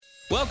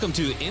Welcome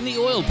to In the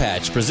Oil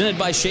Patch, presented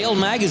by Shale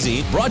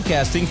Magazine,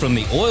 broadcasting from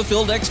the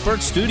Oilfield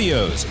Expert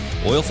Studios.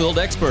 Oilfield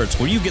Experts,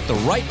 where you get the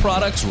right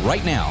products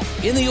right now.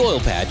 In the Oil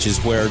Patch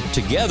is where,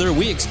 together,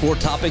 we explore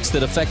topics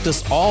that affect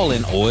us all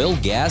in oil,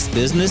 gas,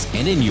 business,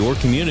 and in your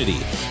community.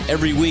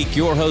 Every week,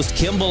 your host,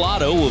 Kim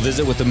Bellotto, will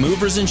visit with the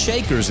movers and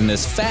shakers in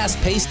this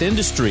fast-paced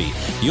industry.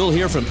 You'll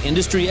hear from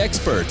industry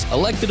experts,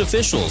 elected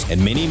officials,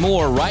 and many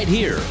more right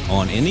here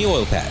on In the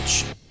Oil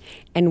Patch.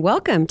 And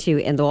welcome to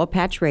In the Oil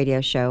Patch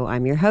Radio Show.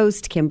 I'm your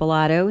host, Kim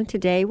Bellotto, and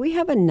today we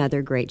have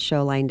another great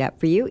show lined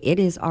up for you. It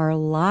is our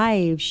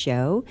live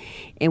show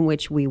in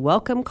which we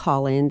welcome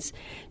call-ins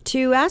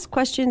to ask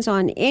questions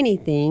on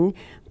anything,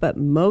 but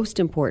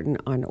most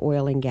important on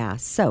oil and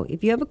gas. So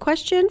if you have a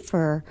question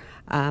for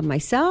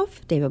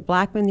myself, David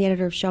Blackman, the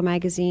editor of Shale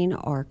Magazine,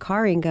 or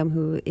Carr Ingham,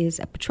 who is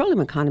a petroleum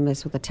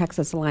economist with the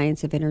Texas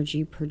Alliance of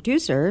Energy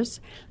Producers,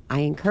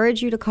 I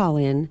encourage you to call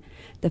in.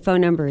 The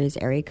phone number is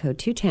area code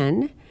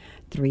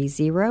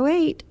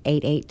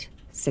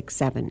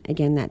 210-308-8867.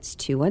 Again, that's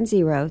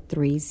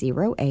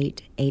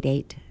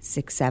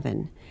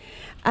 210-308-8867.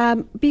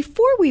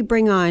 Before we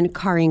bring on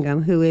Carr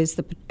Ingham, who is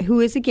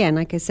again,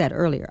 like I said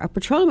earlier, a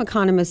petroleum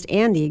economist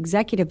and the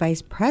executive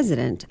vice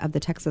president of the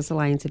Texas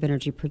Alliance of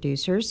Energy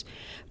producer,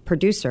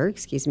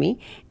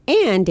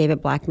 and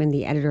David Blackman,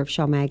 the editor of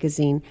Shale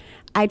Magazine,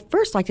 I'd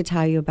first like to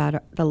tell you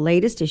about the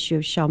latest issue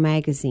of Shale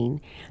Magazine.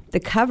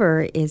 The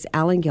cover is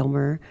Alan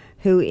Gilmer,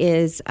 who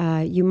is,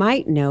 you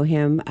might know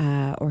him,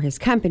 or his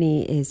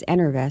company is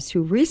Enervest,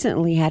 who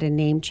recently had a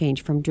name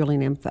change from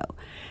Drilling Info.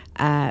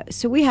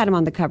 So we had him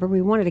on the cover.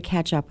 We wanted to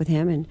catch up with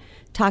him and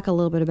talk a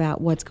little bit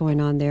about what's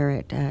going on there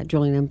at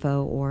Drilling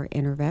Info, or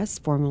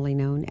Enervest, formerly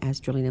known as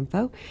Drilling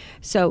Info.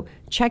 So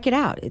check it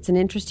out. It's an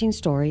interesting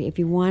story. If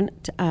you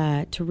want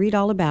to read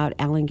all about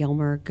Alan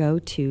Gilmer, go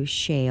to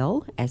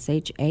Shale,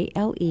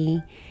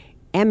 SHALE,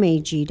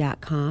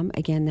 MAG.com.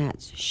 Again,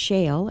 that's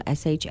Shale,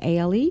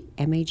 SHALE,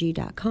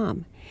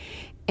 MAG.com.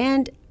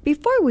 And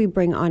before we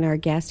bring on our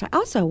guest, I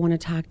also want to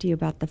talk to you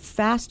about the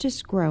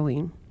fastest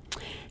growing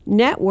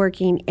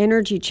networking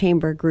energy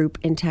chamber group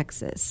in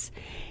Texas.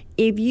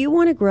 If you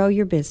want to grow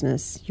your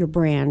business, your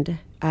brand,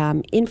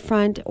 in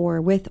front or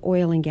with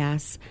oil and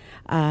gas,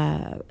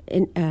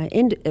 in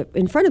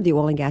front of the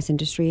oil and gas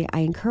industry,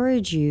 I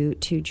encourage you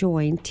to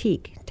join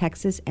TEAC,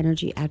 Texas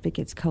Energy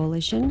Advocates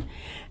Coalition.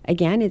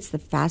 Again, it's the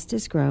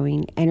fastest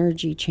growing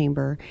energy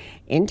chamber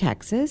in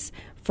Texas.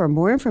 For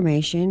more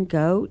information,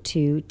 go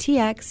to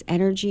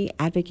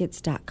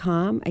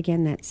txenergyadvocates.com.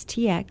 Again, that's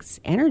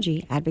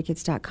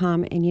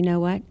txenergyadvocates.com. And you know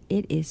what?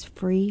 It is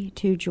free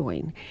to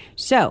join.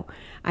 So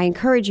I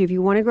encourage you, if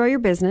you want to grow your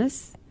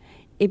business,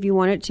 if you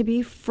want it to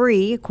be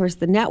free, of course,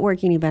 the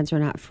networking events are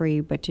not free,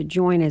 but to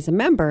join as a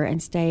member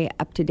and stay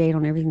up to date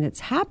on everything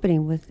that's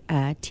happening with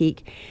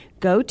TEAC,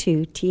 go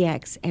to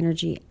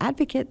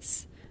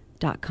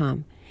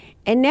txenergyadvocates.com.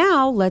 And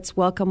now let's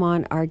welcome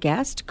on our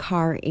guest,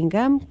 Carr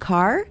Ingham.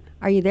 Carr,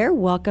 are you there?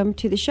 Welcome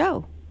to the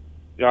show.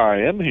 Yeah, I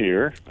am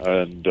here,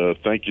 and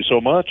thank you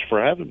so much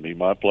for having me.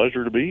 My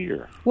pleasure to be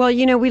here. Well,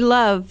 you know, we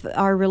love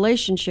our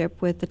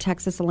relationship with the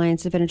Texas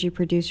Alliance of Energy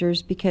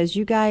Producers because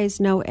you guys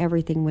know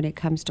everything when it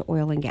comes to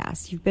oil and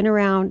gas. You've been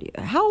around.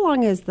 How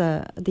long has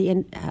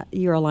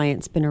your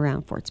alliance been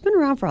around for? It's been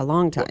around for a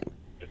long time.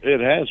 It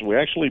has. We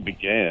actually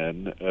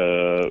began,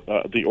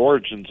 the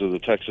origins of the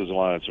Texas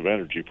Alliance of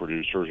Energy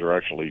Producers are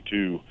actually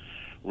two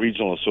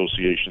regional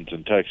associations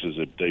in Texas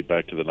that date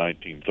back to the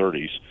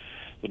 1930s.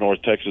 The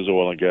North Texas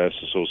Oil and Gas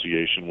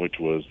Association, which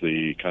was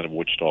the kind of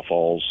Wichita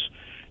Falls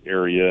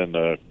area and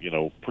a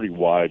pretty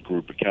wide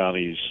group of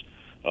counties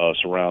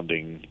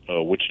surrounding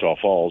Wichita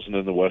Falls, and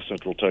then the West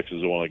Central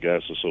Texas Oil and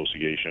Gas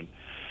Association,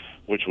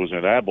 which was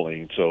in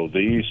Abilene. So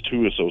these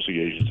two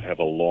associations have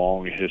a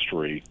long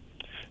history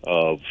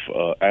of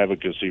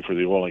advocacy for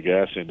the oil and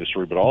gas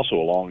industry, but also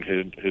a long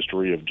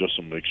history of just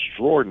some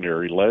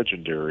extraordinary,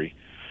 legendary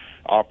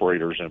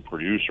operators and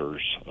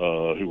producers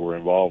who were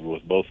involved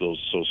with both those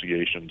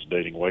associations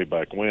dating way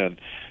back when,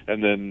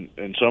 and then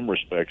in some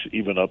respects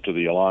even up to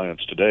the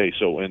alliance today.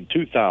 So in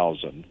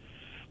 2000,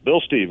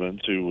 Bill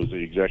Stevens, who was the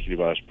executive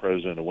vice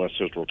president of West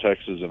Central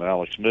Texas, and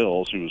Alex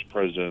Mills, who was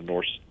president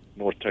of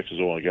North Texas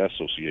Oil and Gas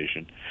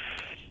Association,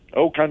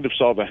 kind of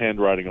saw the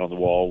handwriting on the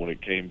wall when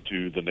it came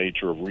to the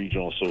nature of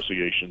regional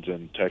associations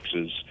in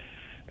Texas.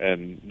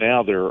 And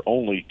now there are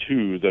only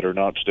two that are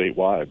not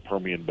statewide,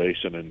 Permian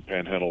Basin and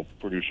Panhandle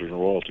Producers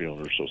and Royalty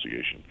Owners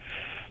Association.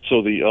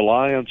 So the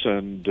alliance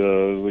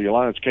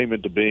came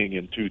into being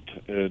in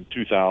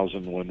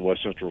 2000 when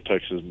West Central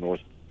Texas and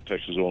North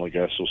Texas Oil and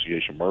Gas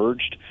Association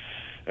merged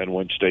and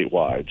went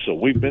statewide. So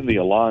we've been the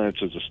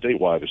alliance as a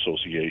statewide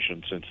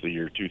association since the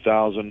year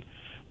 2000,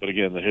 but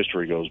again, the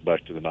history goes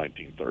back to the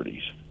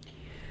 1930s.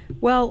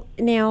 Well,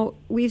 now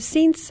we've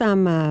seen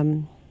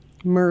some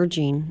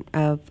merging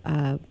of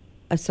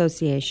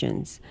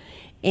associations,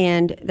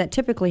 and that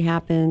typically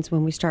happens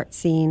when we start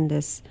seeing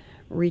this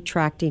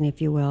retracting,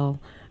 if you will,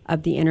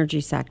 of the energy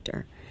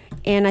sector.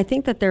 And I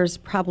think that there's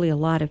probably a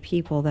lot of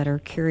people that are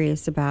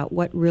curious about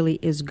what really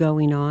is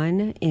going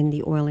on in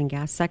the oil and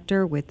gas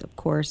sector with, of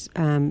course,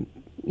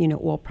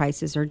 oil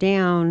prices are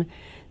down.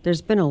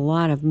 There's been a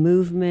lot of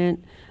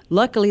movement.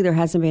 Luckily, there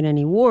hasn't been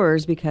any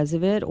wars because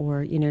of it,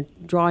 or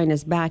drawing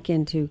us back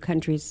into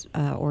countries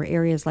or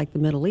areas like the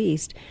Middle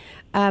East.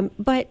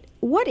 But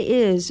what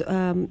is,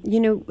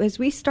 as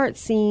we start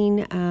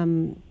seeing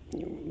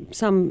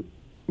some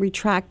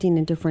retracting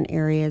in different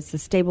areas, the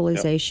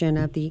stabilization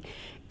of the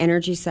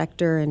energy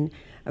sector, and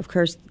of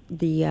course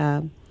the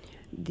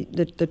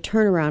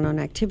turnaround on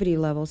activity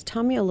levels.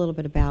 Tell me a little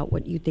bit about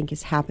what you think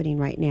is happening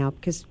right now,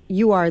 because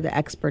you are the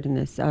expert in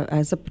this.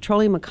 As a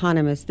petroleum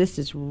economist, this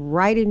is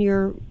right in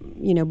your,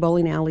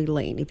 bowling alley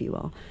lane, if you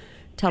will.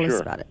 Tell us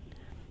about it.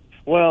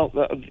 Well,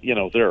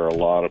 there are a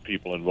lot of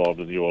people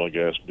involved in the oil and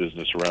gas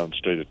business around the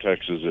state of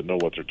Texas that know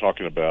what they're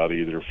talking about,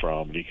 either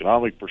from an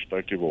economic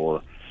perspective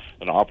or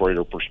an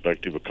operator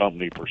perspective, a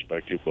company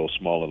perspective, both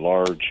small and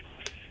large.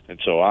 And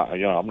so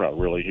I'm not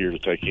really here to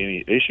take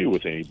any issue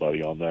with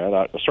anybody on that.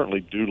 I certainly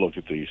do look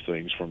at these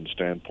things from the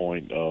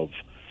standpoint of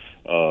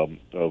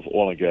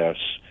oil and gas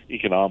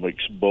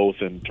economics, both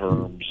in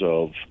terms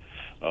of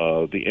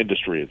the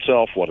industry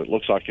itself, what it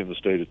looks like in the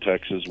state of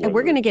Texas. And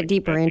we're going to get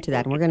deeper into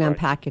that, and we're going to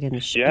unpack it in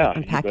the show.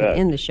 Yeah,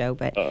 in the show,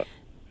 but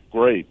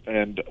great.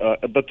 And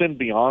but then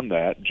beyond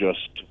that,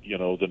 just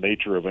the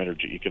nature of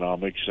energy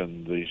economics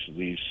and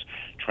these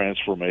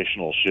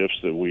transformational shifts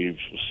that we've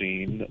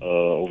seen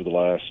over the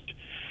last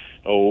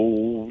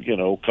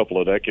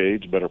couple of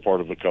decades, better part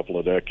of a couple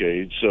of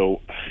decades.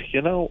 So,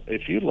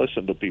 if you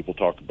listen to people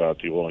talk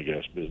about the oil and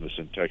gas business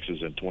in Texas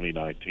in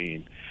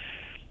 2019,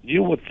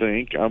 you would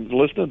think, I'm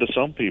listening to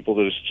some people,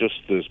 that it's just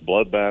this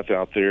bloodbath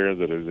out there,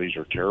 that these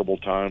are terrible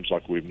times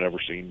like we've never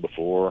seen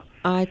before.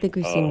 I think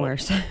we've seen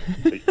worse.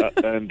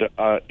 And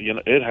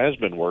it has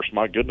been worse.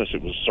 My goodness,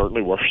 it was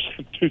certainly worse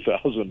in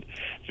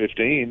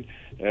 2015.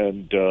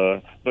 And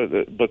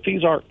but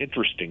these are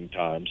interesting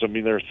times. I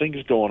mean, there are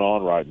things going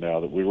on right now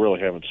that we really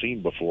haven't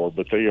seen before,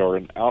 but they are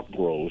an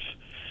outgrowth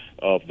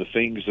of the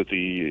things that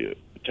the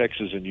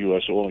Texas and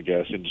U.S. oil and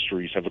gas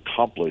industries have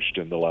accomplished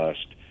in the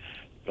last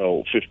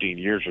 15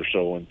 years or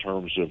so, in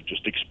terms of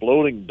just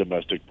exploding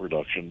domestic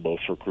production, both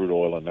for crude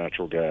oil and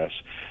natural gas.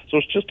 So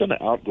it's just an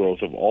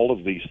outgrowth of all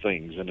of these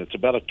things, and it's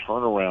about a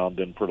turnaround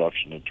in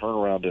production, a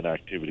turnaround in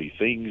activity,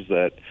 things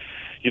that,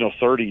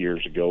 30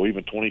 years ago,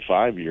 even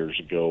 25 years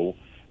ago,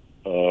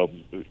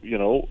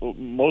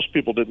 most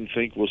people didn't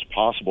think was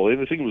possible. They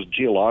didn't think it was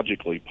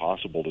geologically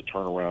possible to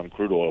turn around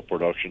crude oil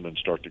production and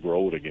start to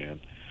grow it again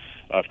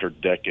after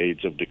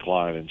decades of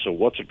decline. And so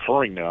what's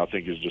occurring now, I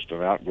think, is just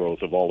an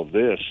outgrowth of all of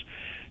this.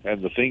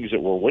 And the things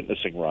that we're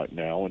witnessing right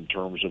now in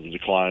terms of the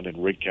decline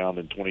in rig count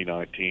in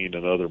 2019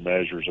 and other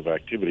measures of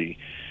activity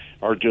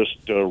are just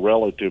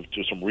relative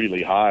to some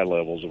really high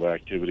levels of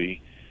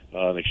activity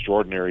and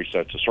extraordinary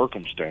sets of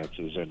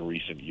circumstances in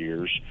recent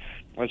years.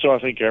 And so I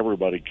think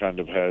everybody kind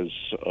of has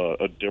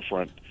a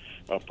different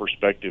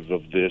perspective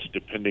of this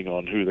depending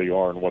on who they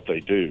are and what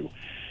they do.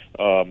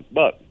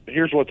 But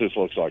here's what this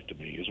looks like to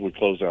me as we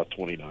close out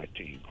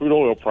 2019. Crude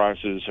oil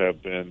prices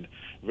have been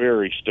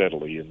very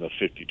steadily in the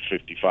 $50 to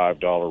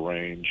 $55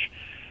 range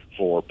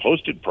for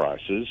posted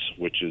prices,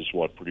 which is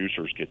what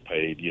producers get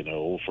paid,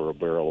 for a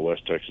barrel of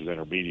West Texas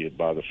Intermediate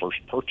by the first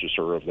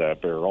purchaser of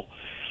that barrel.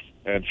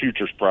 And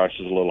futures prices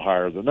a little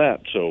higher than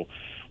that. So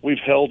we've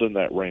held in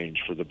that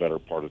range for the better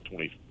part of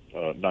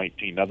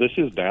 2019. Now, this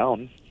is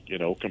down,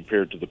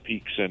 compared to the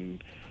peaks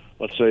in,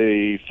 let's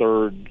say,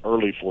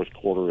 early fourth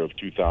quarter of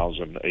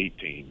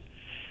 2018,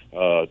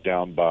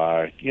 down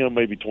by,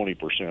 maybe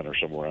 20% or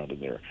somewhere around in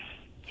there.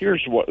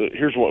 Here's what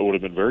would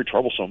have been very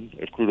troublesome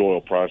if crude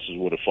oil prices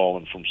would have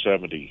fallen from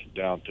 70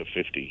 down to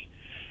 50,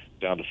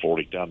 down to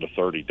 40, down to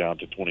 30, down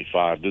to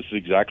 25. This is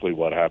exactly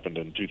what happened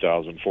in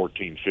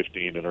 2014,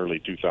 15, and early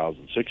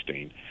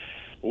 2016.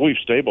 We've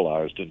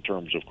stabilized in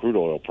terms of crude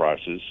oil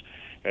prices.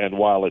 And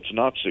while it's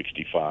not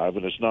 $65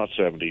 and it's not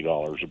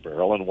 $70 a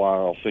barrel, and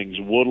while things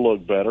would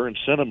look better and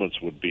sentiments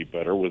would be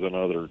better with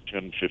another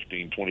 10,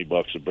 15, 20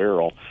 bucks a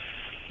barrel,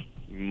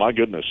 my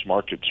goodness,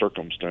 market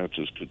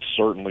circumstances could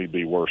certainly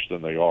be worse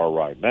than they are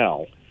right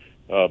now.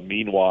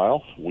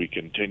 Meanwhile, we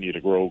continue to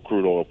grow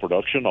crude oil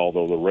production,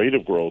 although the rate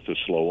of growth is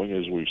slowing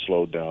as we've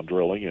slowed down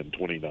drilling in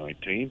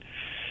 2019.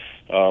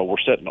 We're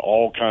setting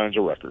all kinds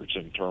of records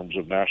in terms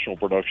of national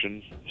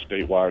production,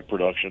 statewide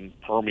production,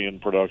 Permian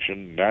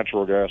production,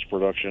 natural gas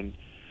production.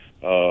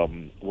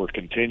 We're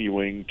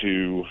continuing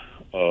to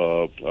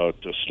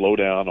slow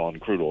down on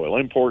crude oil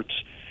imports,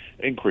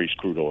 increase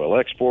crude oil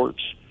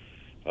exports,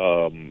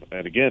 and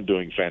again,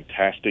 doing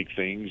fantastic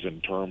things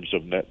in terms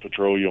of net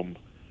petroleum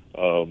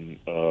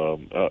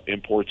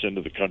imports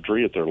into the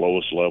country at their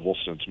lowest level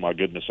since, my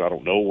goodness, I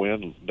don't know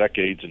when,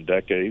 decades and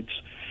decades.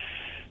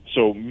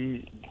 So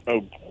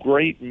a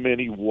great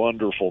many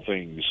wonderful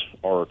things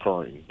are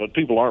occurring, but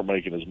people aren't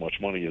making as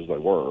much money as they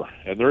were.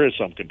 And there is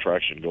some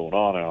contraction going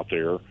on out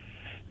there,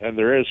 and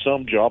there is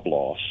some job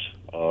loss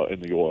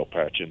in the oil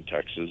patch in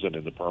Texas and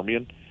in the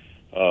Permian.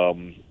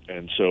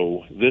 And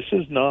so this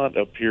is not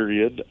a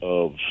period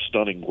of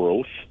stunning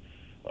growth,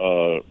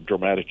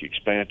 dramatic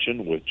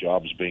expansion with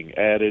jobs being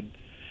added,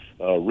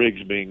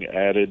 rigs being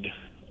added,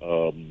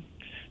 and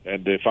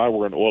And if I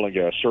were an oil and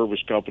gas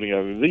service company,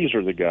 I mean, these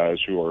are the guys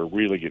who are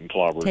really getting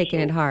clobbered. Taking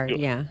it hard,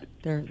 yeah.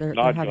 They're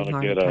having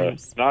hard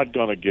times. Not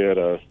going to get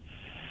a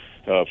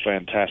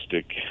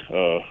fantastic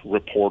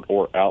report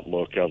or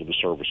outlook out of the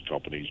service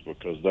companies,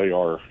 because they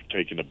are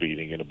taking a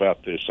beating. And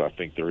about this, I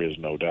think there is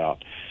no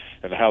doubt.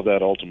 And how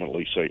that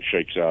ultimately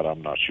shakes out,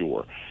 I'm not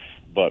sure.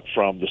 But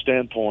from the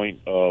standpoint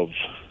of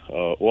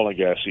oil and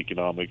gas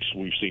economics,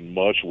 we've seen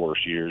much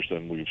worse years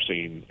than we've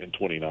seen in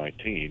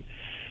 2019.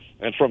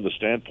 And from the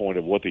standpoint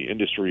of what the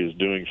industry is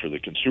doing for the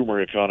consumer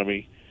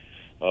economy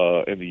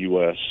in the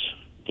U.S.,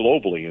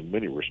 globally in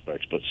many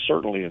respects, but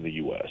certainly in the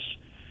U.S.,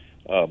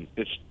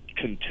 it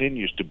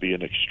continues to be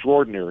an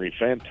extraordinary,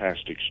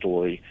 fantastic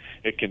story.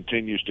 It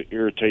continues to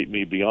irritate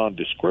me beyond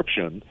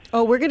description.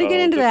 Oh, we're going to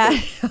get into that.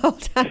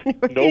 Hold on.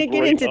 We're going to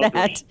get into that.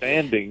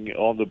 Understanding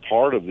on the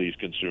part of these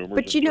consumers.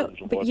 But you know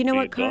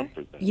what, Car?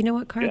 You know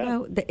what, Car,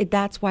 though?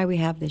 That's why we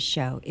have this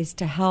show, is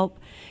to help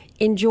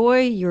enjoy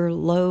your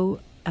low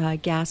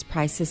gas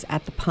prices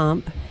at the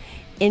pump,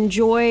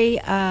 enjoy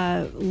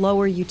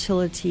lower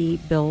utility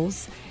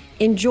bills,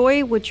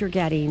 enjoy what you're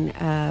getting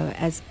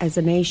as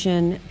a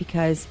nation,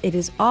 because it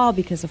is all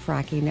because of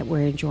fracking that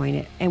we're enjoying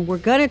it. And we're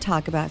going to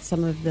talk about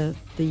some of the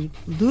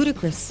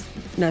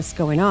ludicrousness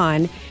going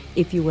on,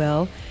 if you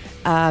will,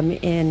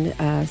 in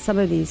some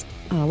of these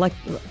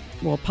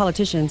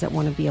politicians that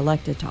want to be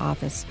elected to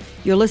office.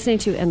 You're listening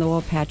to In the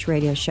Oil Patch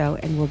Radio Show,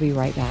 and we'll be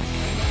right back.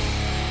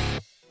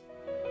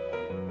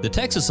 The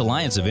Texas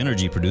Alliance of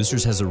Energy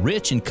Producers has a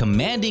rich and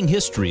commanding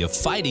history of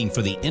fighting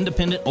for the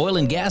independent oil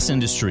and gas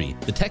industry.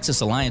 The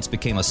Texas Alliance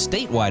became a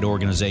statewide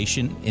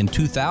organization in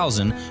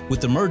 2000 with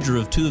the merger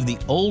of two of the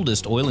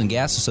oldest oil and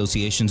gas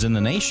associations in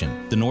the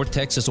nation, the North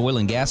Texas Oil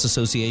and Gas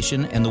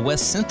Association and the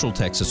West Central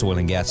Texas Oil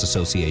and Gas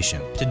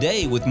Association.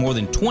 Today, with more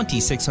than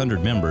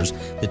 2,600 members,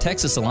 the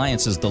Texas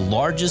Alliance is the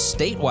largest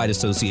statewide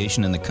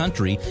association in the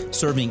country,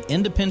 serving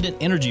independent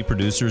energy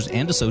producers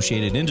and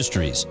associated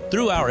industries.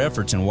 Through our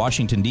efforts in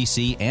Washington,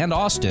 D.C., and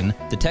Austin,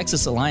 the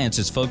Texas Alliance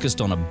is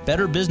focused on a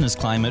better business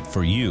climate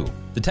for you.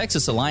 The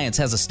Texas Alliance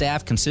has a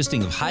staff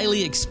consisting of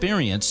highly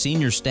experienced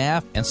senior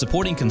staff and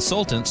supporting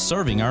consultants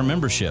serving our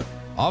membership.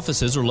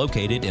 Offices are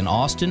located in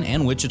Austin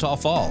and Wichita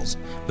Falls.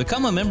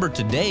 Become a member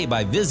today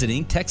by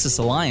visiting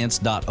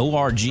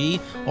texasalliance.org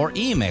or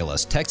email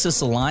us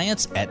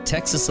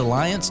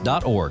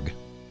texasalliance@texasalliance.org.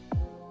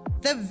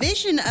 The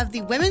vision of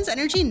the Women's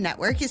Energy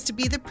Network is to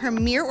be the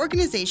premier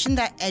organization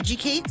that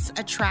educates,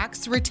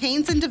 attracts,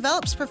 retains, and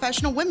develops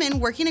professional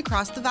women working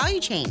across the value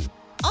chain.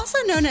 Also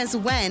known as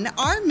WEN,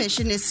 our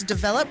mission is to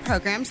develop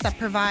programs that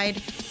provide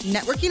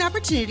networking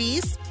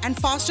opportunities and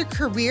foster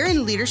career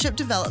and leadership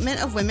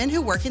development of women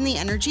who work in the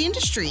energy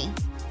industry.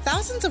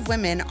 Thousands of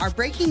women are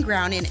breaking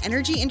ground in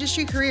energy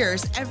industry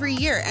careers every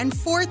year, and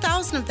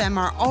 4,000 of them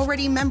are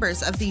already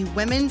members of the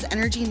Women's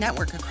Energy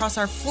Network across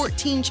our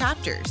 14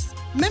 chapters.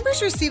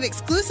 Members receive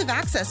exclusive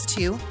access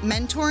to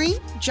mentoring,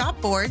 job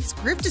boards,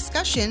 group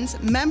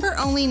discussions,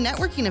 member-only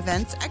networking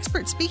events,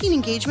 expert speaking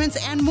engagements,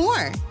 and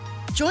more.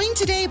 Join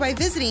today by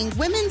visiting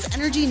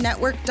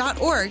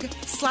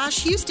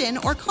women'senergynetwork.org/Houston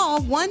or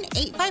call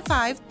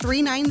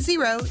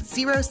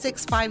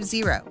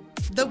 1-855-390-0650.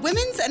 The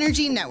Women's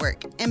Energy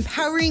Network,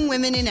 empowering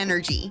women in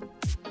energy.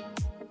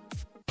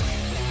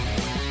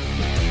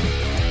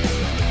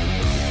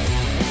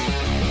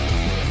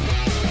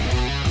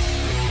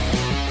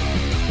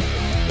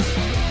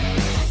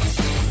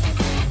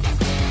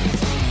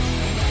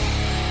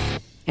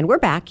 And we're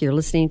back. You're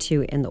listening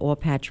to In the Oil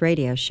Patch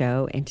Radio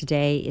Show, and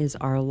today is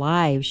our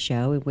live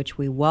show in which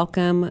we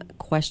welcome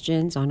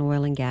questions on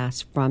oil and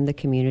gas from the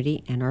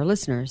community and our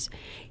listeners.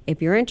 If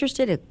you're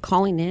interested in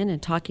calling in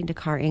and talking to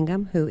Car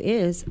Ingham, who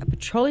is a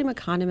petroleum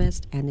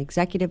economist and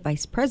executive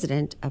vice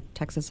president of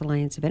Texas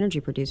Alliance of Energy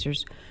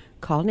Producers,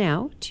 call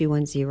now,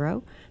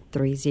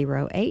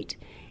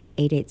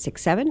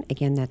 210-308-8867.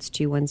 Again, that's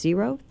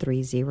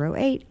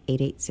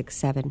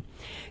 210-308-8867.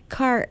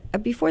 Car,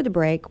 before the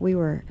break, we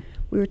were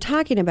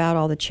talking about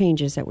all the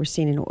changes that we're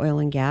seeing in oil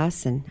and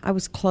gas, and I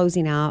was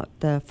closing out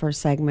the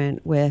first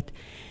segment with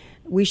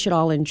we should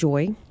all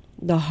enjoy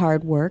the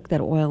hard work that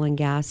oil and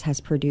gas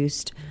has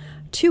produced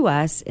to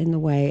us in the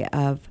way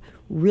of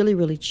really,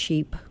 really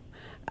cheap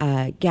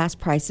gas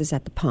prices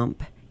at the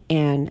pump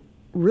and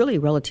really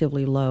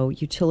relatively low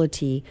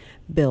utility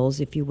bills,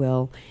 if you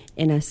will,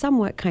 in a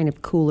somewhat kind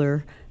of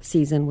cooler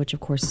season, which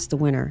of course is the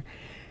winter.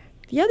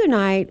 The other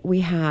night we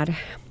had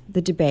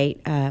the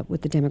debate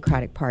with the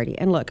Democratic Party.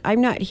 And look, I'm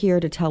not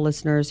here to tell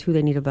listeners who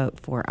they need to vote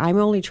for. I'm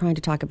only trying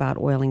to talk about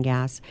oil and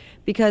gas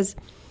because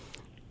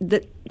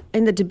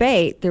in the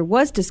debate, there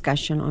was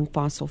discussion on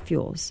fossil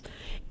fuels.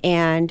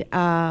 And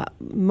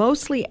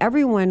mostly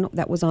everyone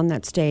that was on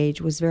that stage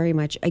was very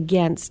much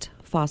against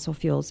fossil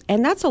fuels.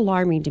 And that's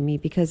alarming to me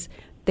because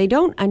they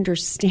don't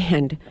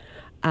understand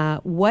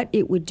what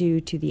it would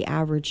do to the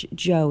average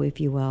Joe,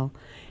 if you will.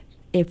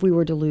 if we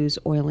were to lose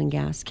oil and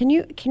gas. Can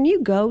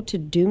you go to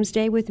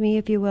doomsday with me,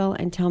 if you will,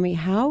 and tell me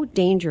how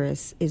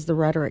dangerous is the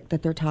rhetoric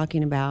that they're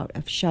talking about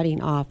of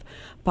shutting off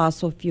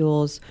fossil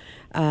fuels,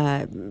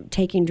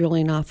 taking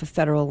drilling off of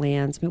federal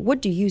lands? I mean,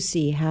 what do you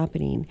see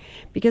happening?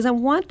 Because I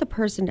want the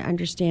person to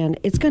understand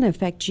it's going to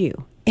affect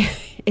you.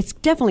 It's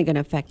definitely going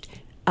to affect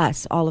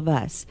us, all of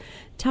us.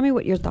 Tell me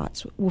what your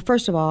thoughts. Well,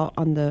 first of all,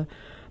 on the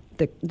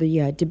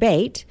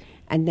debate,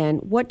 and then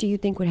what do you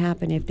think would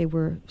happen if they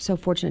were so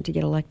fortunate to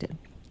get elected?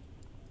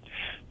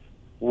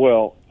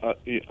 Well,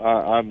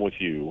 I'm with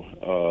you.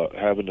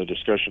 Having a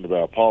discussion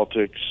about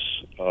politics.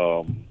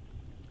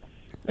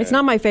 It's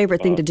not my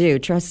favorite thing to do,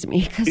 trust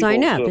me, because I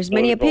know there's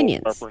many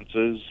opinions.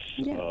 Preferences,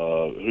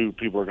 who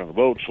people are going to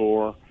vote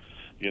for.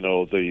 You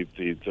know, the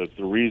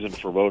reason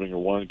for voting for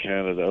one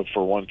candidate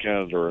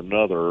or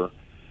another,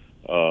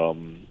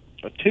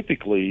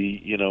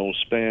 typically,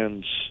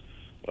 spans,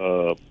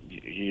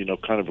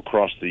 kind of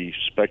across the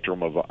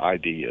spectrum of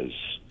ideas.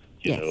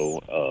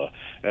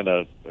 And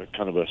a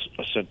kind of a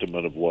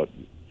sentiment of what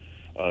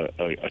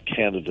a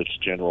candidate's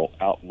general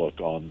outlook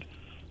on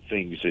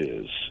things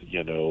is.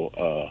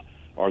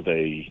 Are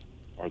they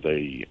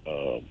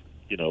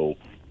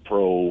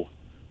pro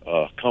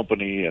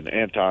company and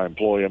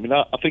anti-employee? I mean,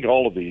 I think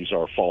all of these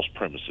are false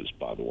premises,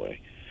 by the way.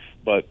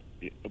 But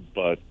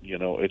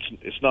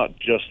it's not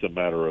just a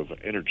matter of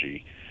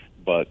energy,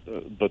 but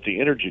the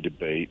energy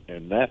debate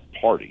and that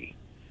party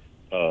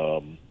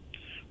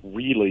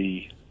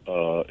really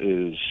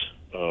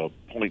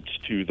points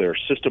to their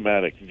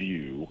systematic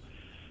view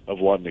of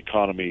what an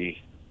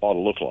economy ought to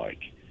look like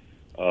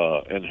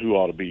and who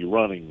ought to be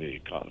running the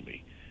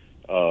economy.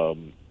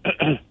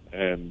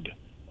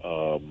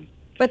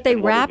 But they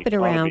wrap it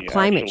around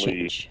climate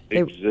change.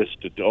 They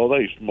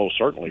most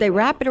certainly. They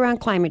wrap it around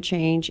climate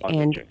change,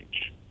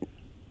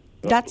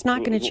 that's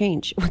not going to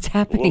change what's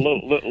happening.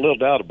 Little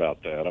doubt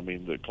about that. I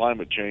mean, the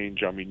climate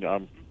change. I mean,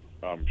 I'm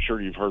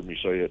sure you've heard me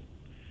say it,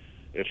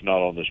 if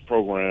not on this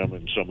program,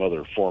 in some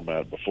other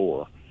format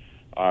before.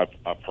 I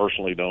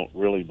personally don't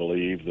really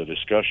believe the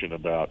discussion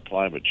about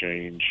climate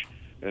change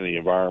and the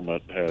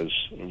environment has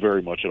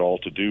very much at all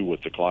to do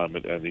with the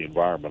climate and the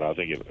environment. I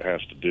think it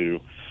has to do,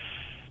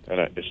 and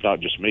it's not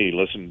just me,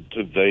 listen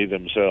to they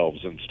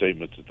themselves and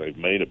statements that they've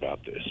made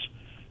about this.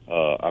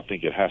 I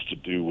think it has to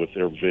do with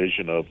their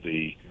vision of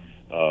the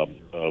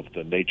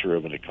nature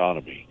of an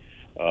economy.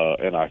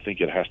 And I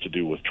think it has to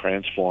do with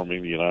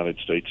transforming the United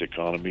States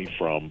economy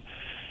from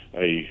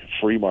a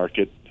free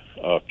market,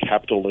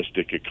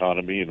 capitalistic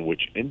economy in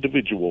which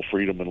individual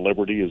freedom and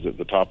liberty is at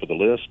the top of the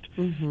list,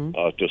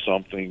 to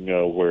something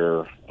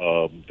where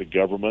the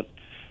government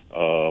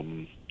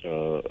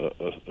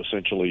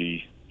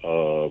essentially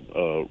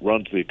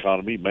runs the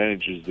economy,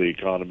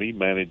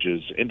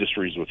 manages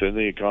industries within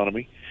the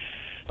economy.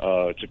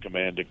 It's a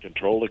command and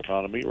control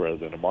economy rather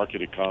than a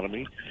market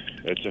economy.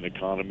 It's an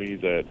economy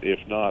that,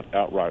 if not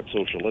outright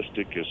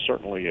socialistic, is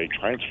certainly a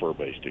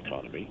transfer-based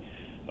economy.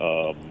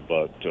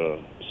 But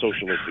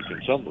socialistic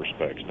in some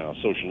respects. Now,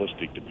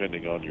 socialistic,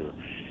 depending on your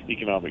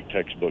economic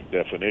textbook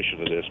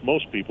definition of this,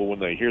 most people, when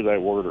they hear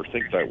that word or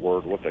think that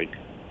word, what they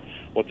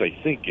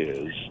think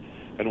is,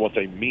 and what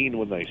they mean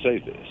when they say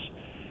this,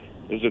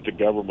 is that the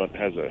government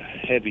has a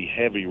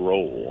heavy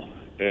role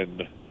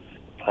in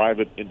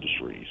private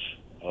industries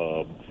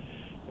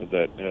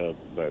that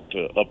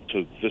up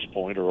to this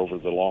point or over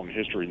the long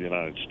history of the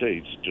United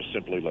States just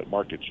simply let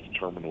markets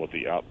determine what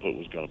the output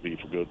was going to be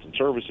for goods and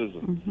services,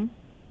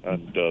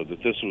 and that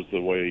this was the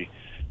way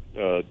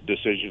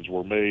decisions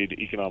were made,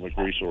 economic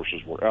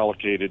resources were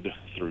allocated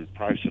through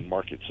price and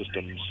market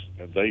systems,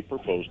 and they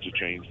proposed to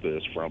change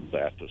this from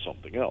that to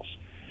something else.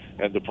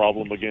 And the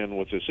problem, again,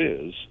 with this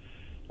is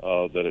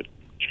that it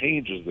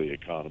changes the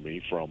economy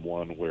from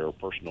one where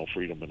personal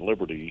freedom and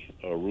liberty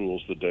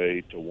rules the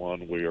day to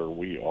one where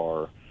we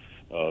are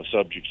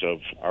subjects of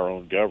our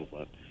own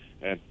government.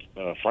 And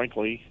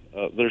frankly,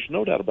 there's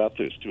no doubt about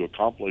this. To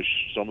accomplish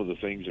some of the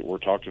things that we're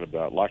talking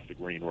about, like the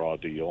Green Raw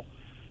Deal,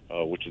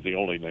 which is the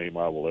only name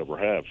I will ever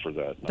have for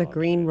that. The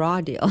Green Raw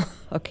Deal.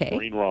 Okay.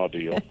 Green Raw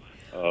Deal.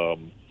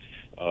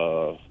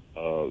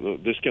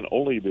 This can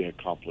only be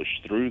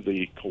accomplished through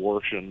the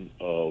coercion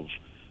of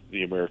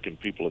the American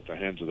people at the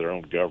hands of their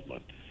own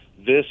government.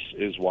 This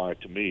is why,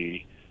 to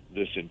me,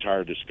 this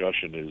entire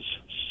discussion is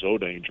so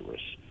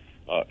dangerous.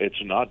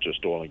 It's not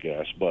just oil and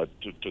gas, but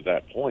to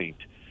that point,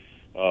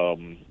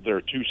 there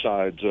are two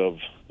sides of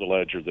the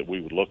ledger that we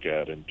would look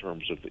at in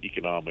terms of the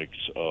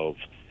economics of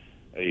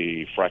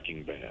a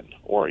fracking ban,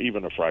 or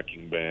even a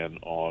fracking ban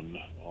on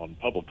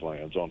public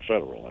lands, on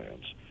federal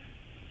lands.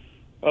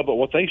 But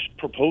what they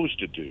propose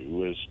to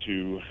do is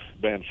to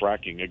ban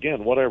fracking,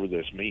 again, whatever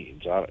this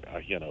means, but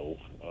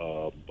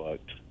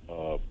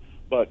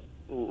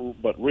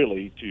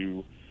really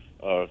to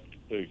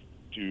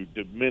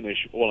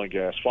diminish oil and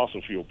gas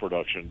fossil fuel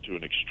production to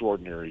an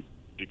extraordinary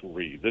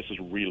degree. This is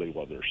really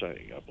what they're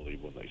saying, I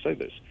believe, when they say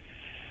this.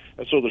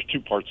 And so there's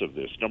two parts of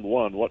this. Number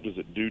one, what does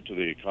it do to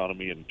the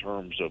economy in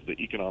terms of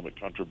the economic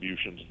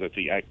contributions that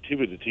the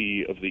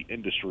activity of the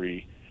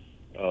industry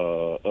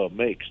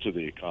makes to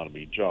the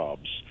economy,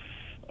 jobs,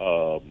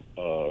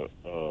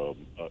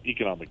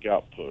 economic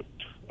output,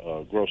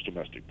 gross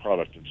domestic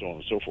product, and so on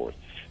and so forth.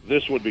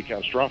 This would be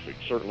catastrophic,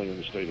 certainly in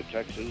the state of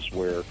Texas,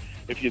 where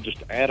if you just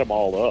add them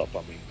all up,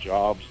 I mean,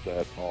 jobs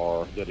that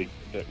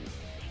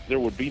there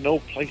would be no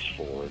place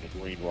for in a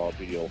green raw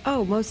deal.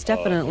 Oh, most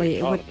definitely.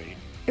 Economy.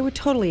 It would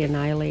totally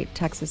annihilate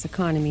Texas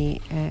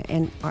economy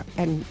and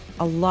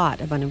a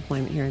lot of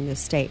unemployment here in this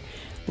state.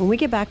 When we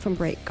get back from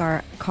break,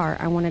 Carr,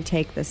 I want to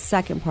take the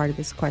second part of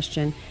this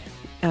question.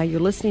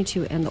 You're listening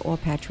to In the Oil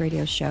Patch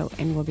Radio Show,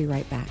 and we'll be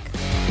right back.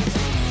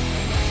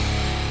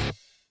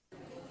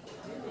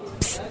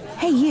 Psst.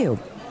 Hey, you.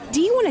 Do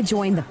you want to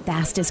join the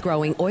fastest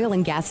growing oil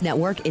and gas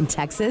network in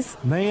Texas?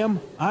 Ma'am,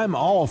 I'm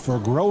all for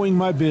growing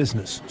my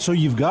business, so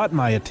you've got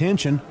my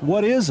attention.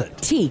 What is it?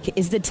 TEAC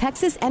is the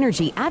Texas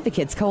Energy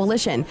Advocates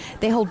Coalition.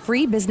 They hold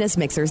free business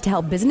mixers to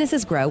help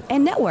businesses grow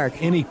and network.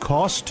 Any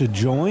cost to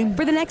join?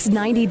 For the next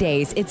 90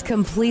 days, it's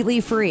completely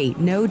free.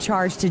 No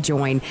charge to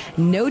join,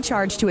 no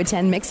charge to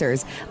attend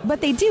mixers. But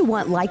they do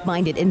want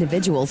like-minded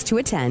individuals to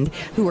attend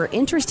who are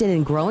interested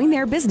in growing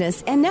their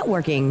business and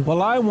networking.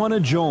 Well, I want to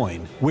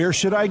join. Where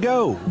should I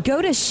go? Go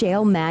to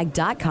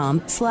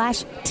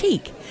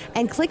shalemag.com/TEAC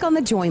and click on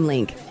the join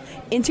link.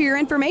 Enter your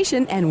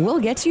information and we'll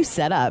get you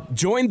set up.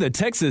 Join the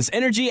Texas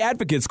Energy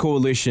Advocates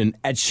Coalition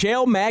at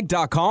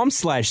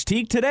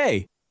shalemag.com/TEAC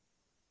today.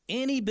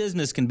 Any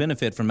business can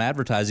benefit from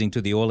advertising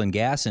to the oil and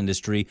gas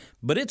industry,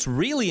 but it's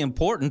really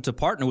important to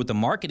partner with a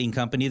marketing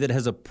company that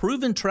has a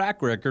proven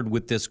track record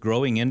with this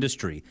growing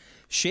industry.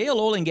 Shale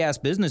Oil and Gas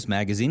Business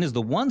Magazine is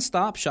the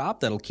one-stop shop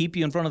that'll keep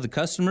you in front of the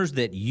customers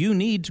that you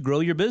need to grow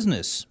your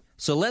business.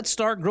 So let's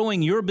start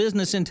growing your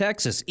business in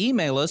Texas.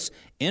 Email us,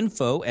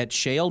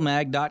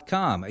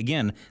 info@shalemag.com.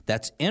 Again,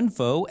 that's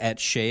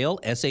info@shale,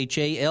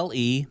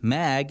 S-H-A-L-E,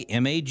 mag,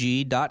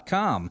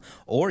 M-A-G.com.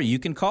 Or you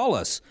can call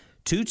us,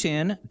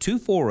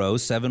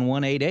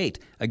 210-240-7188.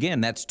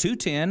 Again, that's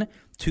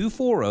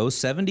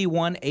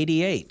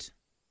 210-240-7188.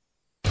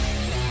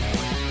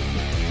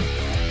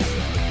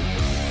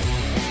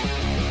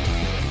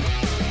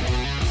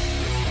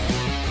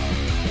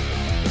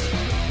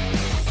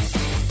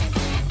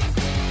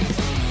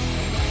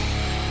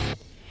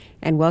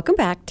 And welcome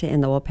back to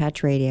In the Oil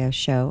Patch Radio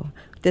Show.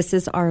 This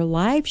is our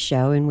live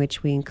show in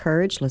which we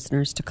encourage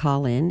listeners to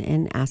call in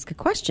and ask a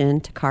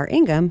question to Carr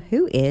Ingham,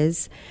 who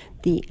is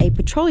a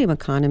petroleum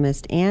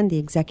economist and the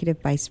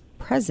executive vice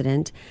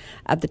president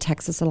of the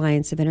Texas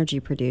Alliance of Energy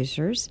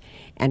Producers.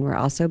 And we're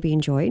also being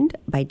joined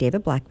by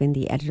David Blackman,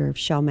 the editor of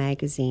Shale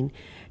Magazine.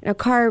 Now,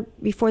 Carr,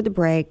 before the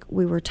break,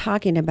 we were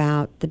talking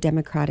about the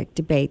Democratic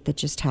debate that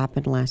just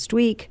happened last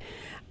week.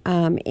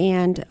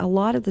 And a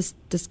lot of this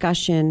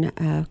discussion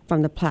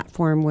from the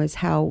platform was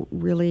how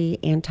really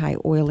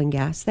anti-oil and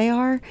gas they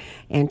are,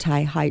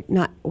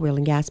 not oil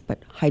and gas, but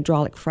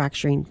hydraulic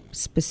fracturing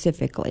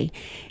specifically.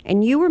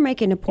 And you were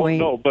making a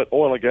point. Oh, no, but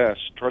oil and gas,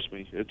 trust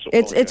me,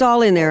 it's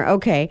all in there.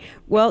 Okay.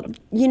 Well,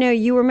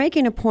 you were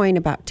making a point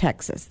about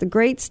Texas, the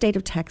great state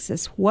of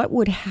Texas. What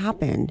would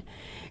happen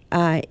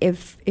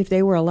if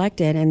they were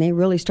elected and they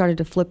really started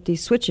to flip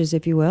these switches,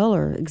 if you will,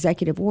 or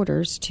executive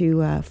orders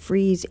to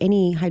freeze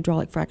any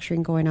hydraulic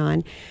fracturing going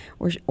on,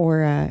 or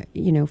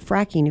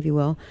fracking, if you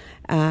will,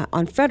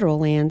 on federal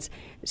lands?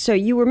 So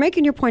you were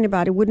making your point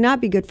about it would not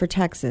be good for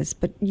Texas,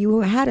 but you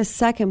had a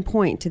second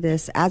point to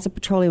this as a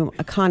petroleum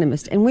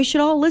economist, and we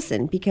should all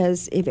listen,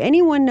 because if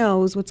anyone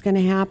knows what's going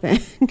to happen,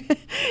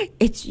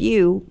 it's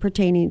you,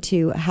 pertaining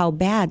to how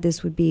bad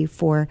this would be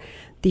for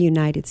the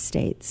United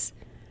States.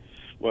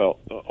 Well,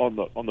 on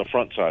the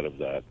front side of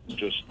that,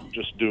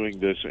 just doing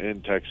this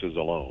in Texas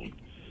alone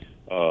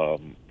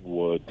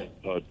would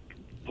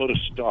put a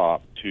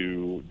stop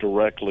to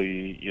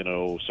directly,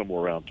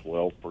 somewhere around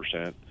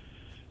 12%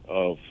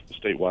 of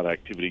statewide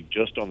activity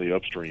just on the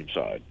upstream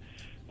side.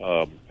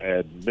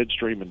 Add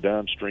midstream and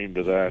downstream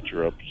to that,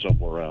 you're up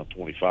somewhere around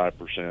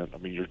 25%. I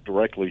mean, you're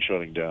directly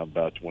shutting down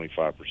about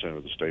 25%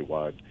 of the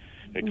statewide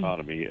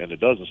economy, and it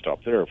doesn't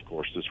stop there. Of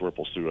course, this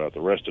ripples throughout the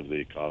rest of the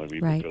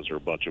economy, right, because there are a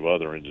bunch of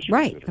other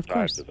industries that are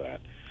tied to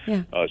that.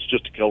 Yeah. It's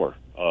just a killer.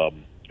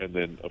 And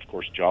then, of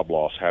course, job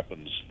loss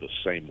happens the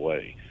same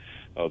way.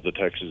 The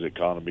Texas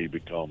economy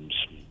becomes,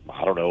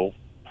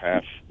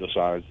 half the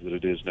size that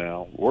it is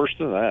now. Worse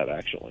than that,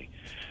 actually.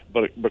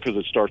 But because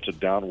it starts a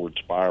downward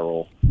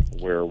spiral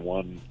where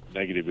one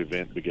negative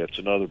event begets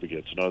another,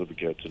 begets another,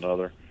 begets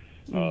another.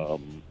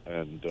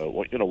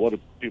 What do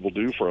people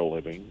do for a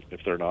living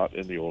if they're not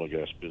in the oil and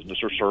gas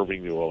business, or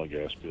serving the oil and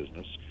gas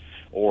business,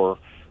 or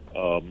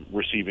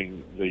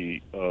receiving the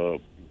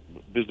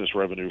business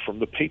revenue from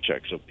the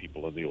paychecks of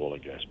people in the oil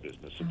and gas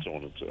business, and so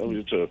on and so on? I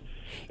mean,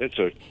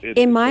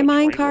 in my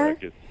mind, Carr,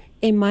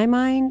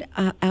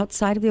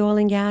 outside of the oil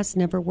and gas,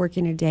 never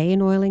working a day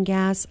in oil and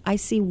gas, I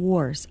see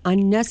wars,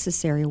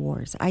 unnecessary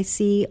wars. I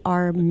see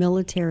our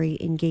military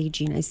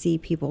engaging. I see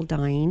people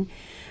dying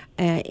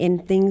in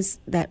things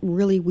that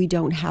really we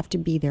don't have to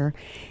be there.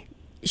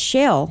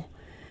 Shale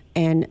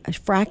and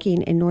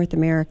fracking in North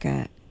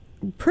America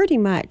pretty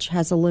much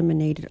has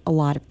eliminated a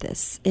lot of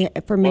this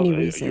for many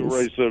reasons. You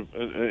raised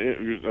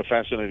a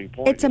fascinating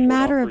point. It's a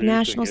matter of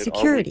national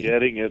security. Are we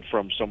getting it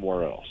from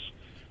somewhere else?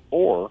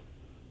 Or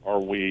are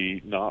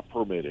we not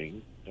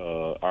permitting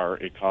our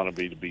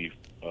economy to be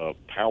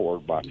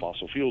powered by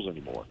fossil fuels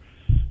anymore?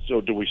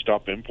 So do we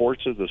stop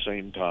imports at the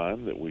same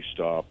time that we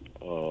stop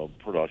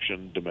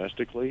production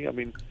domestically? I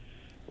mean,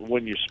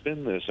 when you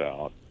spin this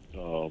out,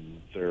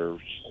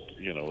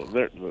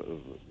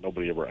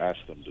 nobody ever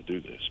asked them to do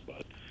this,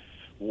 but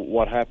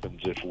what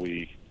happens if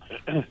we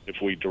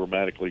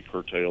dramatically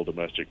curtail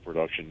domestic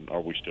production?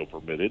 Are we still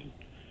permitted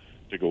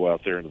to go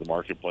out there into the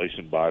marketplace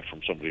and buy it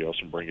from somebody else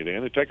and bring it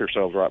in and take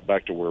ourselves right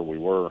back to where we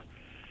were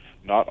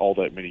not all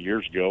that many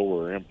years ago?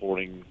 We're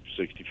importing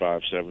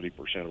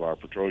 65-70% of our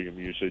petroleum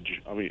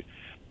usage. I mean,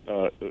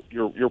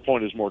 your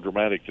point is more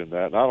dramatic than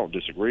that, and I don't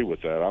disagree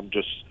with that. I'm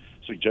just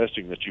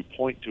suggesting that you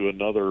point to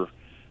another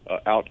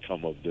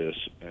outcome of this,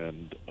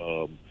 and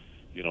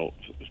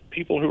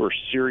people who are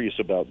serious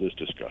about this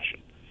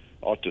discussion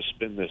ought to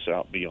spin this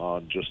out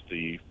beyond just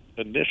the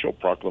initial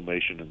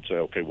proclamation and say,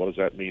 okay, what does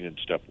that mean in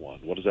step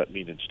one? What does that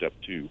mean in step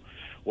two?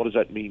 What does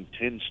that mean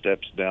 10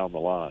 steps down the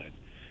line?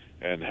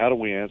 And how do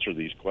we answer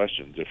these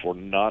questions? If we're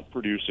not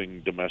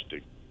producing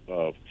domestic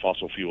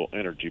fossil fuel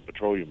energy,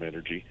 petroleum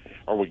energy,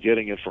 are we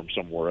getting it from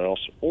somewhere else,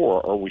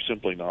 or are we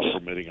simply not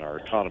permitting our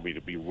economy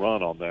to be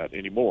run on that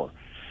anymore?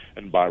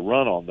 And by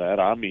run on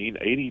that, I mean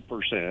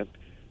 80%,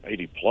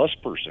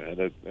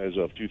 80+% as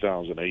of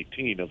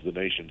 2018 of the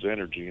nation's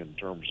energy in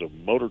terms of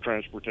motor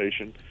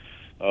transportation,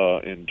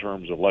 in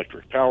terms of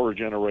electric power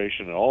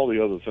generation, and all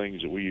the other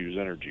things that we use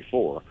energy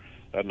for.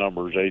 That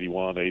number is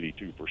 81,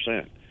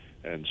 82%.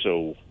 And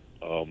so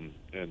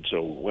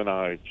when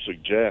I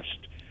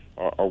suggest,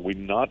 are we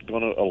not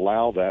going to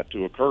allow that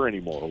to occur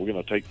anymore? Are we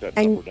going to take that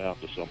number down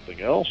to something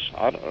else?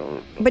 I don't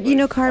know. But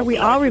Carr, we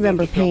all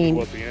remember paying.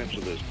 What the answer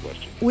to this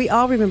question? We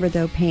all remember,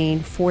 though, paying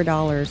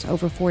 $4,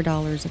 over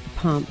 $4 at the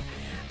pump,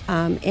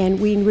 and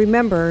we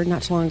remember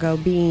not too long ago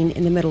being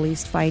in the Middle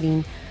East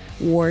fighting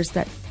wars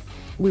that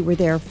we were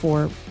there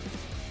for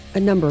a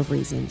number of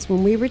reasons.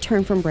 When we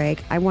return from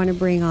break, I want to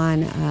bring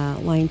on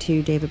line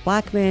 2 David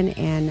Blackman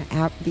and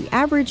the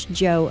average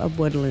Joe of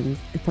Woodlands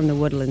from the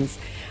Woodlands.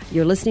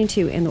 You're listening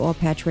to In the Oil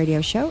Patch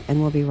Radio Show,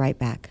 and we'll be right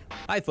back.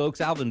 Hi,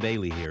 folks. Alvin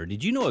Bailey here.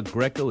 Did you know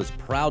Agreco is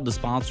proud to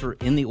sponsor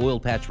In the Oil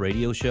Patch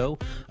Radio Show?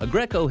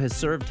 Agreco has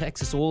served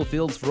Texas oil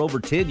fields for over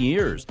 10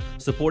 years,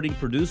 supporting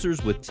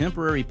producers with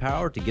temporary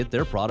power to get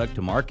their product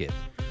to market.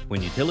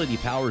 When utility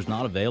power is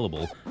not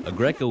available,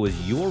 Agreco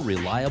is your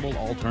reliable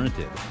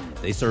alternative.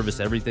 They service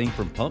everything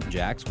from pump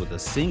jacks with a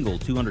single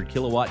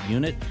 200-kilowatt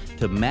unit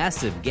to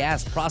massive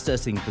gas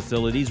processing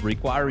facilities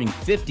requiring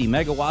 50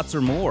 megawatts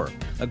or more.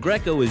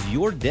 Agreco is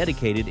your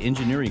dedicated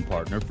engineering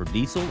partner for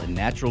diesel and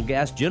natural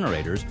gas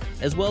generators,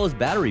 as well as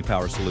battery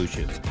power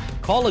solutions.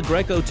 Call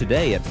Agreco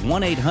today at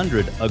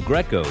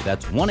 1-800-AGRECO.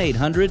 That's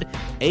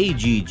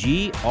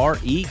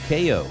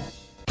 1-800-AGGREKO.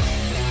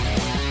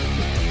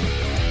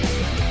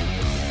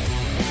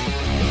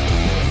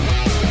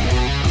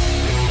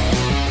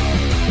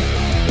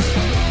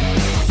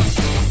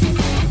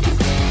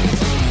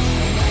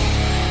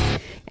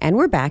 And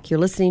we're back. You're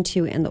listening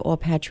to In the Oil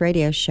Patch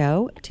Radio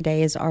Show.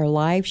 Today is our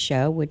live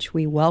show, which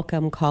we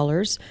welcome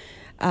callers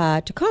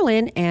to call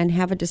in and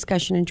have a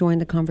discussion and join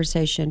the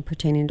conversation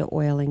pertaining to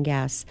oil and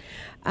gas.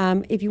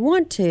 If you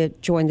want to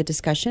join the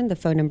discussion, the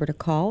phone number to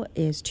call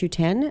is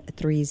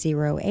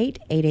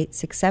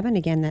 210-308-8867.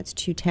 Again, that's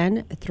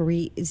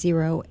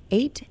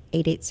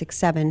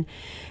 210-308-8867.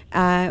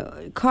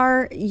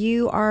 Carr,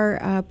 you are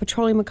a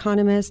petroleum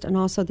economist and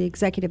also the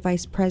executive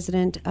vice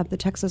president of the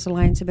Texas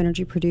Alliance of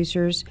Energy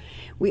Producers.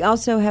 We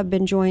also have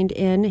been joined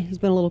in, he's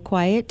been a little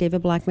quiet,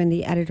 David Blackman,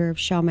 the editor of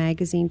Shell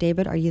Magazine.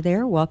 David, are you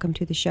there? Welcome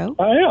to the show.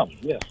 I am,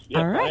 yes.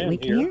 All right, we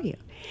can hear you.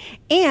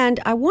 And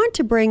I want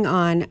to bring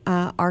on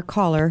our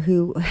caller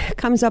who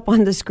comes up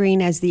on the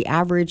screen as the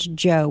average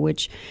Joe,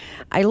 which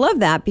I love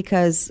that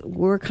because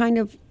we're kind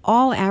of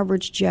all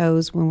average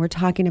Joes when we're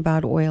talking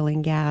about oil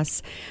and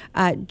gas.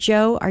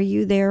 Joe, are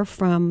you there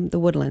from the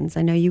Woodlands?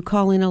 I know you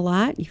call in a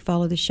lot. You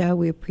follow the show.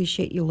 We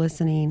appreciate you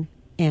listening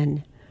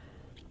in.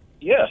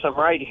 Yes, I'm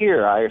right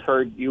here. I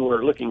heard you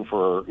were looking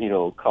for,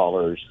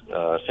 callers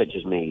such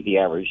as me, the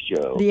average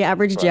Joe. The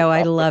average Joe,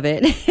 I love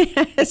it.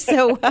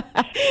 So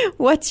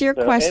what's your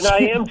question? And I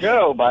am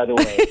Joe, by the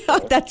way.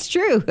 Oh, that's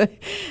true.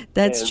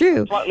 That's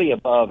true. Slightly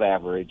above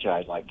average,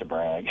 I'd like to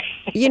brag.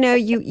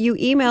 You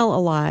email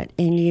a lot,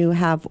 and you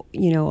have, a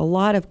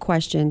lot of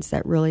questions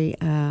that really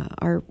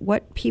are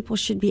what people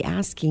should be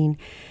asking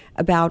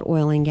about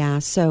oil and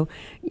gas. So,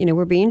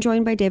 we're being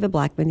joined by David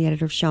Blackman, the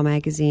editor of Shell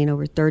Magazine,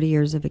 over 30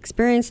 years of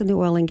experience in the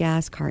oil and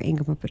gas, Carr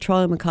Ingram, a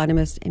petroleum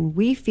economist, and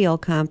we feel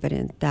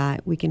confident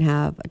that we can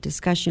have a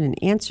discussion and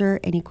answer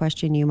any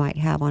question you might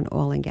have on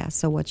oil and gas.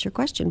 So what's your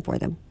question for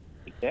them?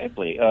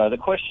 Exactly. The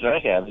question I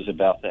have is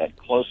about that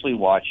closely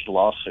watched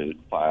lawsuit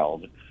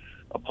filed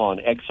upon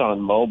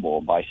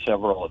ExxonMobil by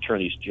several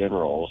attorneys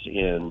generals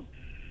in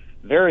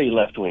very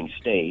left-wing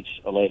states,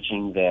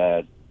 alleging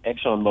that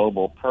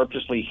ExxonMobil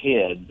purposely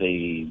hid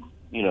the,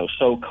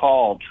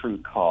 so-called true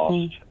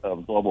cost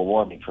of global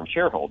warming from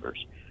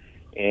shareholders.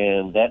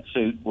 And that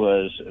suit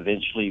was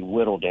eventually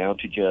whittled down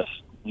to just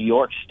New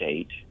York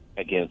State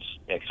against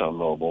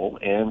ExxonMobil,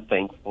 and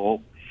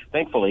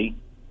thankfully,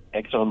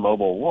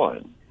 ExxonMobil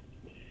won.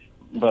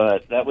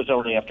 But that was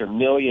only after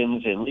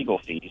millions in legal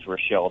fees were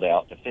shelled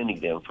out defending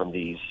them from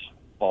these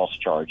false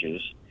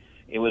charges.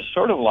 It was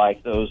sort of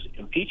like those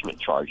impeachment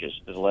charges.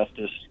 The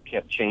leftists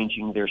kept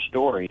changing their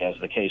story as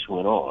the case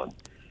went on.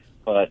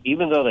 But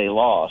even though they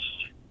lost,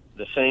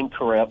 the same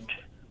corrupt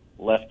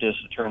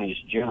leftist attorneys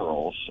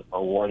generals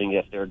are warning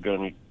if they're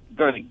going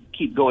to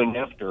keep going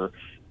after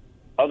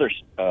other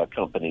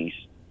companies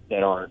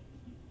that aren't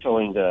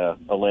towing the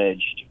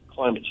alleged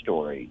climate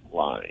story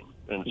line.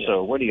 And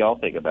so what do y'all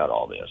think about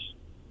all this?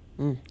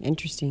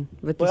 Interesting.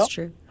 But that's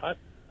true. I've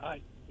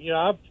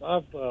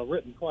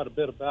written quite a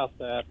bit about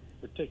that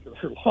particular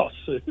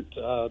lawsuit.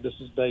 This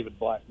is David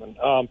Blackman.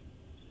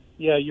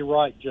 You're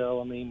right, Joe.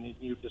 I mean,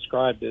 you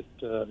described it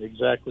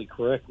exactly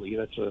correctly.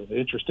 That's an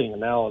interesting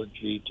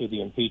analogy to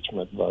the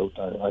impeachment vote.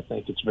 I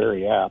think it's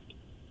very apt.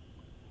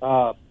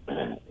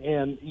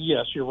 And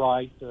yes, you're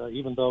right.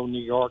 Even though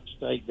New York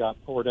State got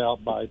poured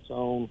out by its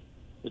own,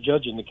 the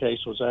judge in the case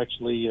was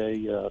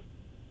actually a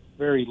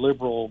very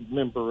liberal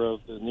member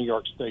of the New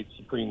York State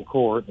Supreme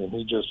Court, and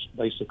he just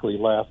basically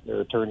laughed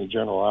their attorney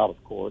general out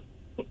of court.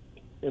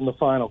 In the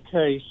final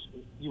case,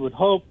 you would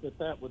hope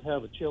that would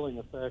have a chilling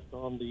effect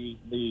on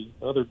the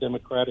other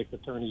Democratic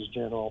attorneys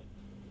general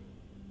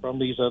from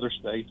these other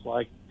states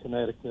like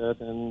Connecticut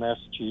and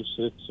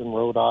Massachusetts and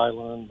Rhode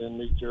Island and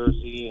New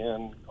Jersey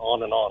and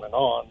on and on and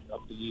on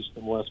up the East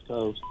and West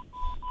Coast.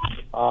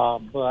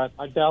 But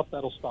I doubt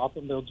that'll stop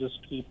them. They'll just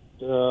keep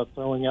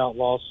throwing out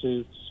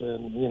lawsuits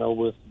and,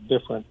 with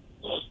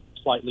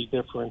slightly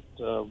different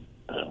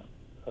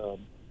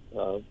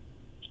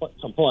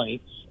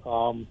complaints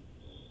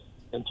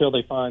until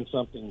they find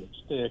something that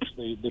sticks.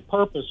 The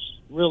purpose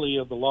really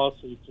of the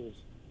lawsuits is,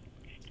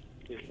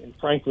 and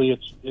frankly,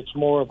 it's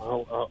more of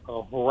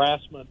a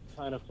harassment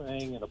kind of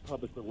thing and a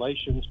public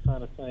relations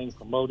kind of thing,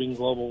 promoting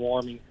global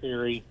warming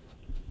theory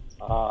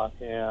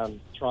and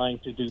trying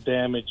to do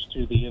damage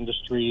to the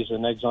industries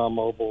and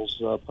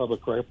ExxonMobil's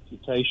public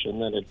reputation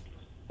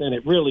than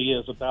it really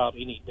is about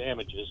any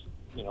damages,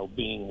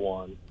 being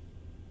won.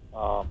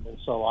 And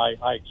so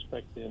I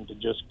expect them to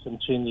just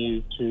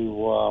continue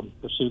to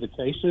pursue the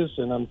cases,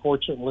 and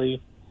unfortunately,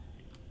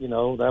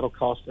 that'll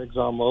cost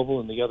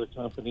ExxonMobil and the other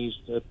companies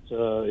that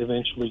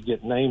eventually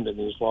get named in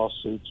these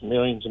lawsuits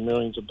millions and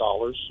millions of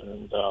dollars.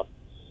 And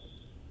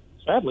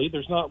sadly,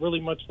 there's not really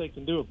much they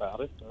can do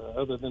about it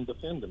other than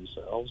defend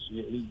themselves.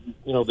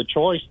 The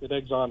choice that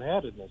Exxon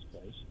had in this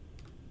case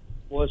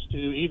was to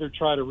either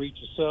try to reach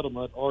a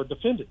settlement or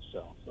defend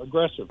itself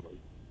aggressively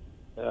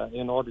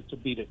in order to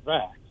beat it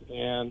back.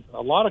 And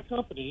a lot of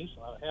companies,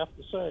 I have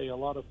to say, a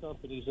lot of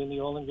companies in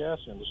the oil and gas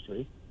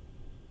industry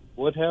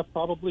would have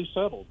probably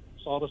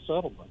sought a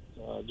settlement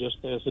just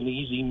as an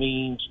easy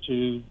means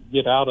to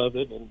get out of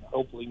it and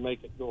hopefully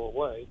make it go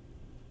away.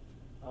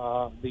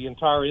 The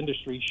entire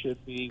industry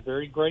should be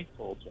very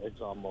grateful to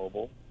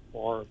ExxonMobil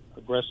for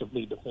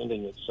aggressively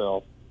defending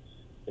itself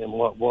in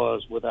what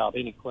was, without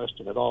any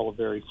question at all, a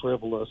very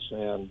frivolous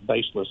and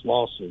baseless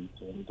lawsuit.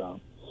 And,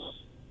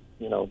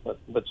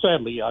 but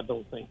sadly, I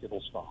don't think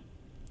it'll stop.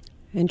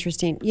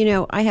 Interesting.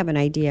 I have an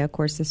idea. Of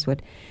course, this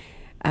would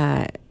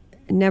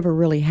never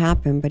really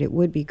happen, but it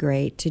would be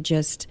great to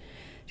just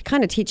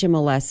kind of teach them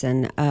a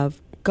lesson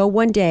of go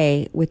one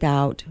day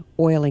without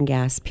oil and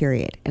gas,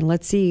 period. And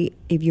let's see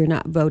if you're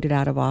not voted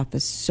out of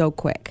office so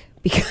quick,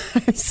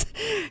 because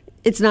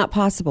it's not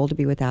possible to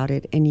be without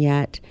it. And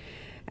yet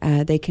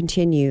they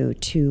continue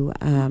to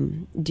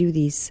do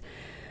these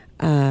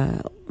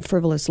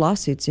frivolous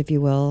lawsuits, if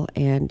you will.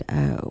 And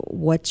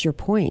what's your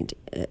point?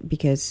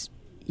 Because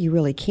you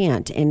really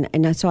can't.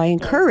 And so I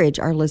encourage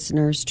our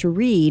listeners to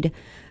read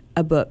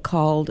a book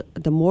called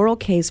The Moral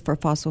Case for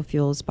Fossil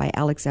Fuels by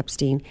Alex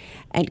Epstein,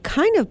 and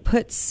kind of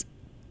puts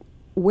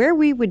where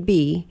we would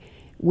be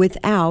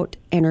without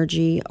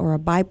energy or a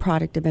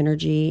byproduct of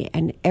energy,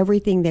 and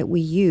everything that we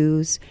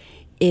use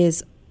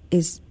is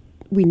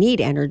we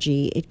need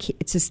energy.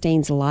 It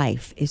sustains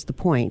life is the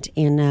point.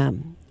 And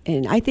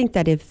I think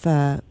that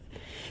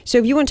so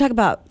if you want to talk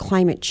about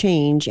climate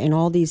change and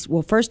all these,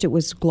 well, first it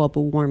was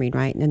global warming,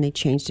 right? And then they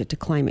changed it to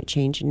climate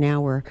change. And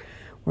now we're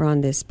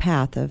on this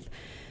path of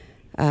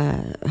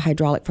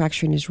hydraulic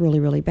fracturing is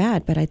really, really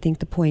bad. But I think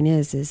the point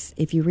is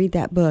if you read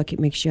that book, it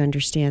makes you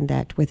understand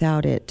that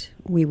without it,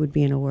 we would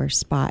be in a worse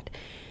spot.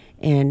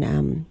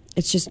 And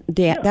it's just,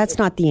 that's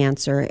not the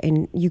answer.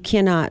 And you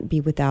cannot be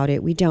without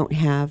it. We don't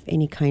have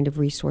any kind of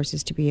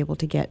resources to be able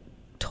to get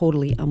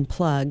totally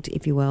unplugged,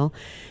 if you will.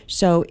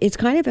 So it's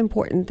kind of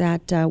important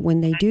that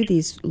when they do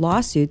these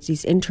lawsuits,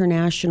 these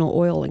international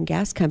oil and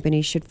gas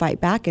companies should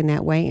fight back in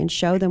that way and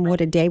show them what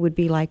a day would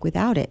be like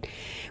without it.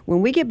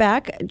 When we get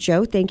back,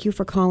 Joe, thank you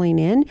for calling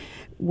in.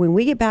 when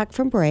we get back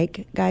from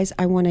break, guys,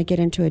 I want to get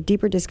into a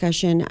deeper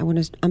discussion. I want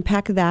to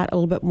unpack that a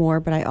little bit more,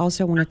 but I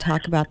also want to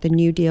talk about the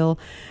New Deal,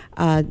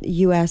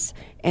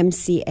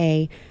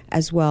 USMCA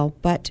as well.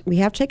 But we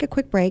have to take a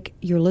quick break.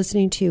 You're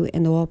listening to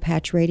In the Oil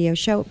Patch Radio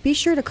Show. Be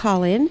sure to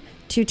call in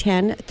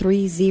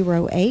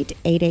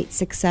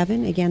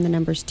 210-308-8867. Again, the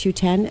number's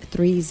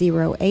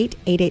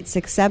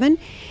 210-308-8867.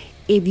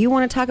 If you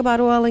want to talk about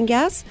oil and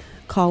gas,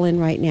 call in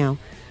right now.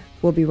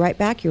 We'll be right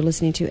back. You're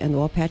listening to In the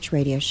Oil Patch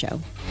Radio Show.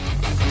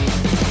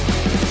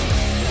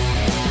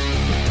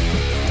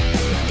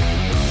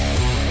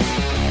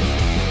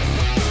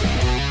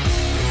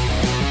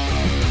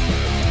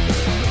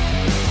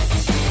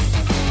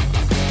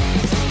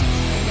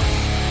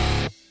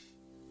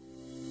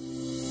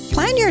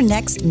 Plan your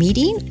next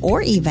meeting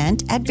or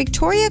event at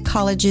Victoria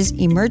College's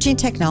Emerging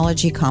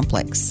Technology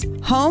Complex,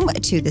 home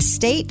to the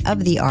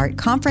state-of-the-art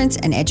Conference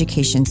and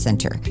Education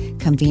Center,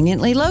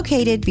 conveniently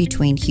located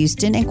between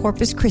Houston and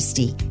Corpus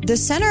Christi. The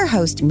center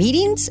hosts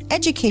meetings,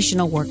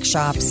 educational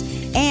workshops,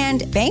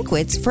 and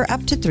banquets for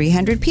up to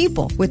 300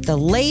 people, with the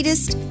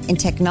latest in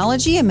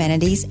technology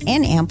amenities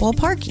and ample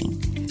parking.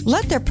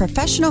 Let their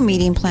professional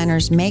meeting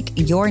planners make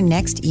your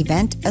next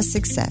event a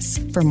success.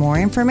 For more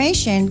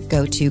information,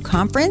 go to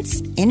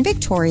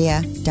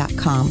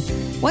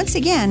conferenceinvictoria.com. Once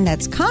again,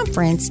 that's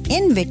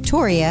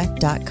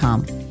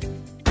conferenceinvictoria.com.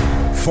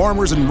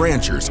 Farmers and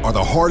ranchers are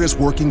the hardest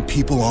working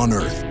people on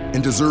earth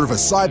and deserve a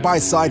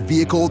side-by-side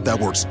vehicle that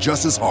works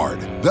just as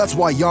hard. That's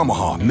why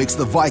Yamaha makes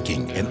the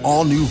Viking an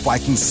all-new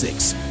Viking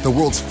 6, the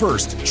world's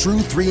first true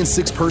 3- and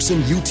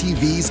 6-person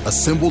UTVs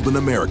assembled in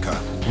America.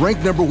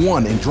 Ranked number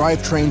 1 in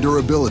drivetrain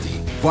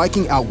durability,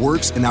 Viking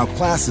outworks and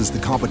outclasses the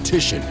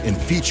competition in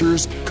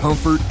features,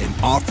 comfort, and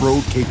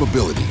off-road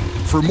capability.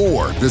 For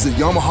more, visit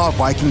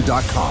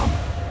YamahaViking.com.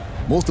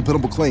 Most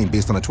dependable claim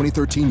based on a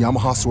 2013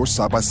 Yamaha Source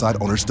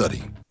side-by-side owner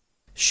study.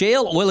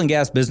 Shale Oil and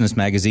Gas Business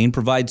Magazine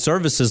provides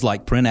services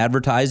like print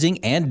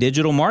advertising and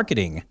digital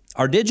marketing.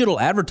 Our digital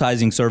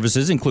advertising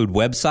services include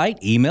website,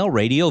 email,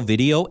 radio,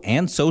 video,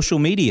 and social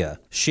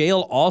media.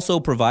 Shale also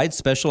provides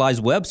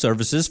specialized web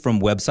services from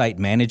website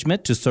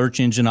management to search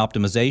engine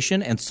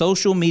optimization and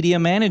social media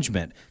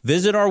management.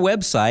 Visit our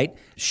website,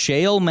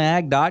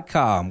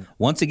 shalemag.com.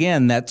 Once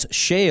again, that's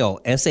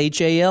Shale,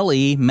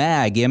 S-H-A-L-E,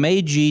 mag,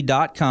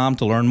 M-A-G.com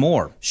to learn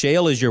more.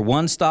 Shale is your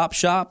one-stop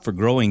shop for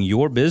growing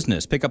your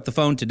business. Pick up the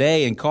phone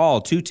today and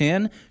call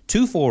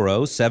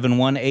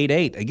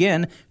 210-240-7188.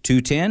 Again,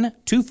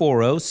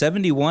 210-240-7188.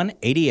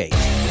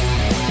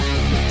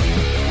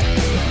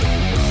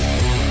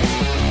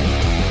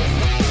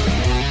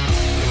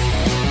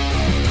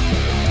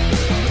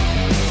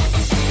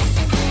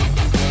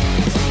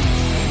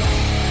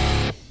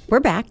 We're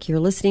back. You're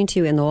listening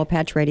to In the Oil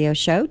Patch Radio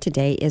Show.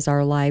 Today is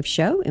our live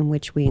show in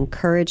which we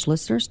encourage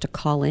listeners to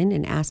call in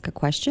and ask a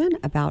question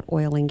about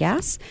oil and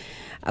gas.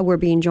 We're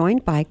being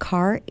joined by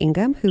Carr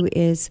Ingham, who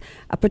is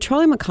a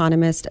petroleum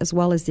economist as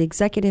well as the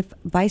executive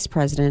vice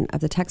president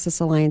of the Texas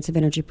Alliance of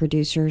Energy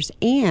Producers,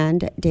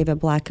 and David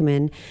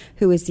Blackman,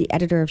 who is the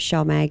editor of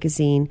Shale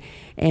Magazine.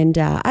 And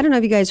I don't know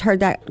if you guys heard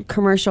that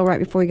commercial right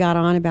before we got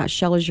on about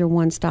Shell is your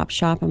one-stop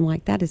shop. I'm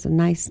like, that is a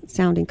nice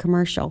sounding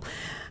commercial.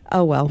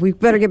 Oh, well, we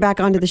better get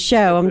back onto the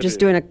show. I'm just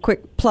doing a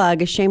quick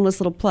plug, a shameless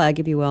little plug,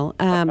 if you will.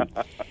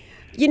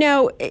 You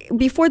know,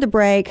 before the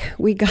break,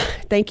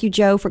 thank you,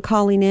 Joe, for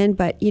calling in.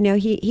 But, you know,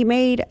 he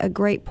made a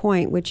great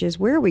point, which is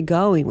where are we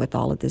going with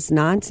all of this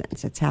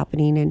nonsense that's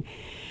happening?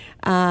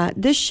 And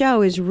this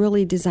show is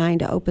really designed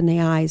to open the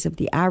eyes of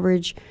the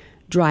average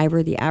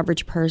driver, the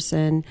average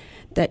person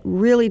that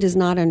really does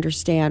not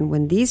understand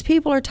when these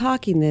people are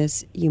talking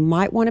this, you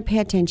might want to pay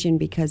attention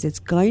because it's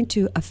going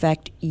to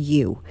affect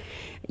you.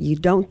 You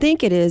don't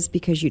think it is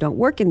because you don't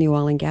work in the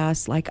oil and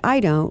gas like I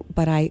don't,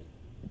 but I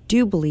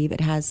do believe it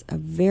has a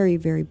very,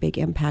 very big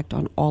impact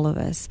on all of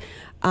us.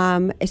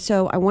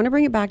 So I want to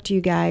bring it back to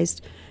you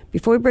guys.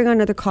 Before we bring on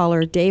another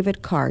caller,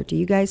 David Carr, do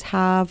you guys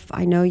have,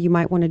 I know you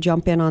might want to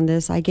jump in on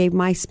this. I gave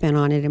my spin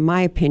on it, in my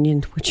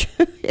opinion, which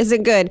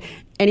isn't good.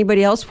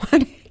 Anybody else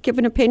want to give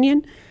an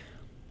opinion?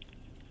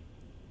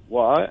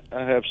 Well,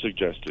 I have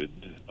suggested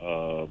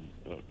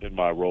in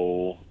my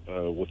role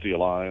with the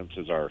Alliance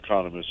as our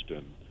economist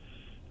and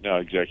now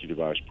executive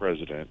vice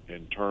president,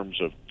 in terms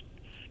of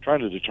trying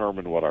to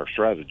determine what our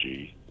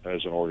strategy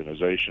as an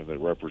organization that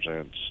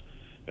represents,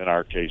 in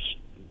our case,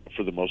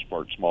 for the most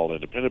part, small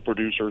independent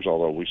producers,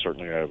 although we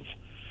certainly have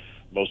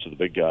most of the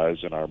big guys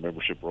in our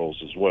membership roles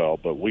as well.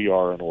 But we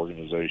are an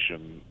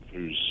organization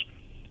whose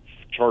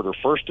charter,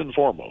 first and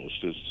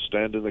foremost, is to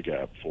stand in the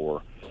gap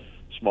for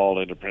small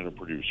independent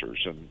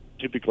producers. And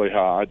typically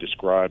how I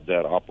describe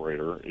that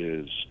operator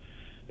is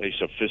a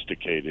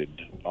sophisticated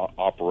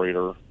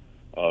operator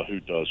who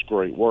does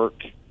great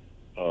work,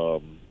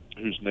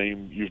 whose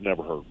name you've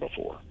never heard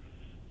before.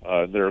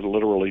 There are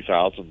literally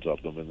thousands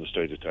of them in the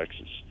state of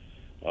Texas.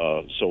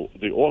 So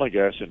the oil and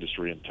gas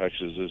industry in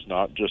Texas is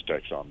not just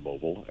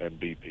ExxonMobil and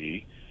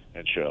BP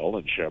and Shell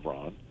and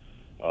Chevron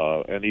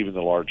and even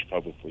the large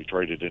publicly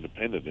traded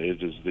independent.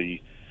 It is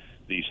the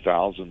these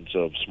thousands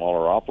of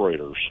smaller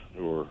operators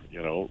who are,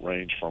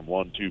 range from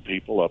 1-2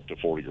 people up to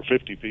 40 or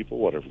 50 people,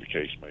 whatever the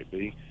case may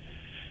be.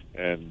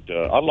 And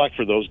I'd like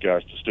for those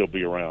guys to still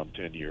be around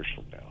 10 years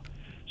from now.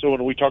 So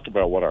when we talk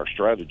about what our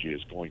strategy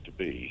is going to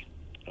be,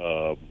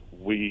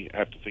 we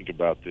have to think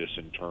about this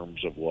in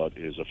terms of what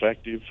is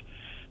effective,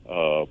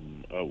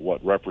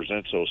 what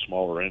represents those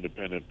smaller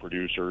independent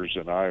producers.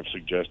 And I have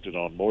suggested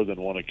on more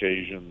than one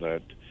occasion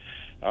that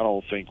I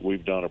don't think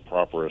we've done a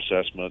proper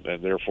assessment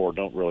and therefore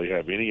don't really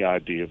have any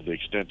idea of the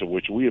extent to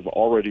which we have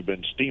already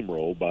been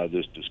steamrolled by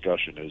this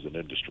discussion as an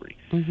industry.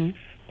 Mm-hmm.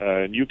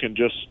 And you can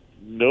just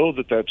know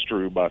that that's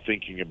true by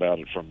thinking about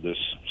it from this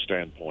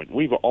standpoint.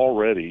 We've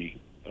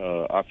already,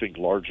 I think,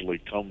 largely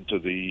come to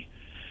the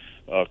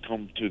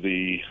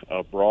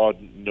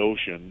broad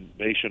notion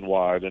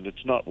nationwide, and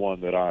it's not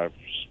one that I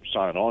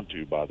sign on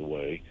to, by the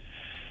way,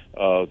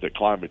 that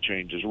climate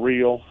change is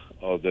real,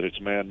 that it's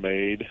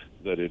man-made,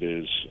 that it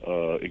is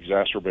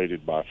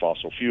exacerbated by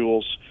fossil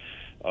fuels,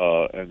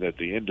 and that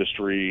the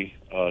industry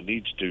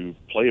needs to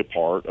play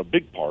a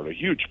big part, a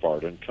huge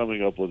part, in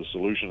coming up with a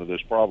solution to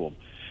this problem.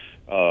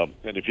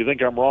 And if you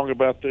think I'm wrong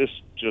about this,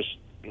 just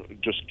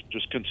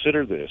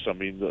consider this. I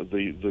mean,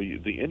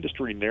 the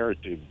industry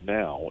narrative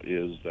now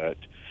is that,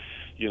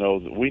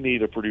 we need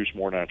to produce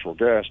more natural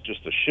gas.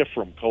 Just the shift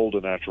from coal to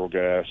natural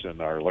gas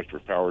and our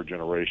electric power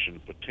generation,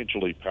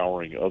 potentially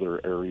powering other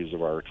areas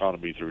of our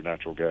economy through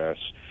natural gas,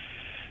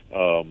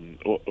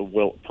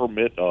 will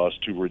permit us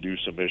to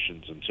reduce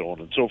emissions and so on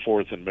and so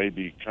forth, and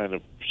maybe kind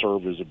of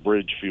serve as a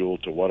bridge fuel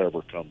to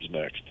whatever comes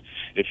next.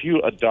 If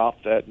you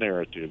adopt that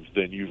narrative,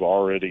 then you've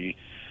already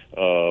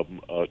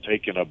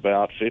taken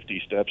about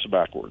 50 steps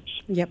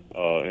backwards. Yep.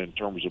 In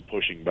terms of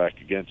pushing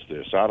back against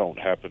this. I don't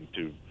happen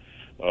to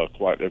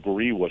quite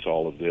agree with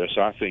all of this.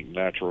 I think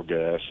natural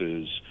gas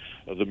is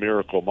the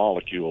miracle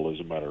molecule, as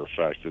a matter of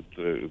fact,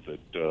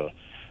 that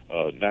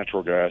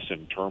natural gas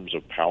in terms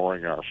of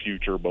powering our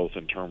future, both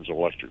in terms of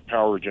electric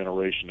power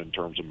generation, in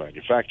terms of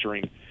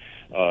manufacturing,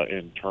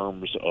 in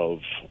terms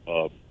of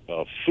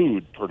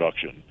food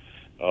production,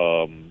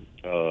 and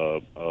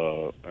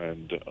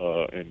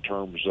in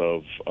terms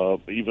of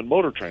even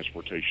motor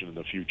transportation in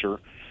the future,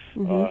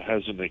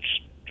 has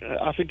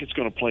I think it's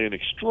going to play an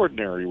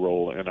extraordinary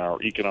role in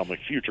our economic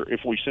future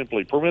if we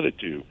simply permit it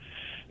to.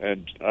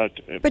 And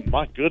but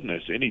my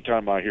goodness,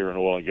 anytime I hear an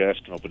oil and gas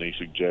company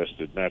suggest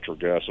that natural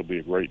gas will be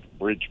a great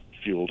bridge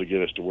fuel to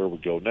get us to where we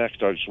go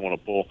next, I just want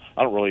to pull.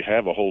 I don't really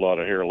have a whole lot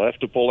of hair left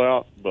to pull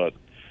out, but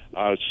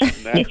I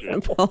snatch a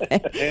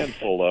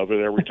handful of it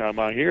every time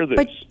I hear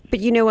this. But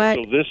you know what?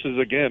 So this is,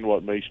 again,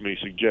 what makes me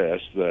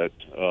suggest that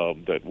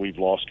that we've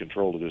lost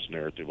control of this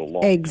narrative a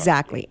long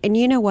Exactly. time ago. And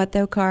you know what,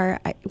 though,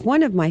 Carr?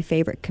 One of my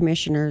favorite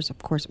commissioners, of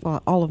course,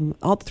 well, all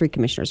the three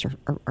commissioners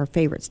are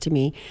favorites to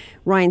me.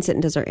 Ryan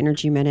Sitton does our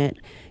Energy Minute,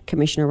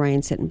 Commissioner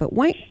Ryan Sitton. But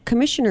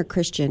Commissioner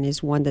Christian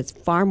is one that's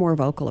far more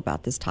vocal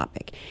about this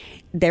topic.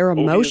 They're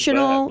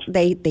emotional.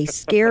 They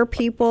scare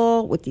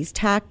people with these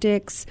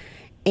tactics.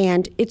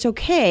 And it's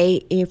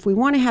okay if we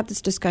want to have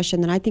this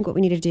discussion, then I think what we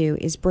need to do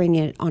is bring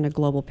it on a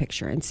global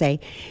picture and say,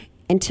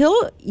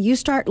 until you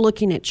start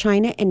looking at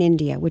China and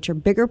India, which are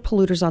bigger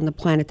polluters on the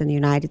planet than the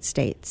United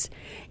States,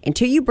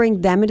 until you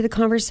bring them into the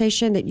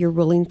conversation that you're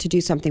willing to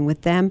do something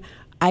with them,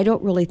 I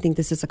don't really think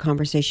this is a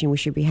conversation we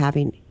should be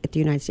having at the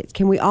United States.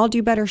 Can we all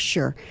do better?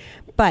 Sure.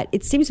 But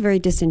it seems very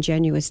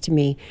disingenuous to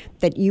me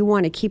that you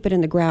want to keep it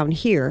in the ground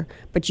here,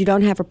 but you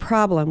don't have a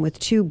problem with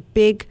two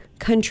big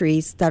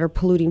countries that are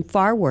polluting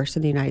far worse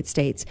than the United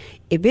States.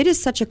 If it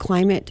is such a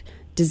climate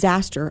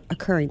disaster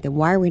occurring, then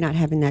why are we not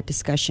having that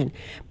discussion?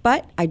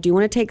 But I do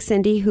want to take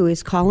Cindy, who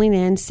is calling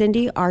in.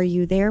 Cindy, are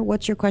you there?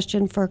 What's your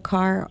question for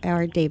Carr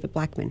or David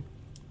Blackman?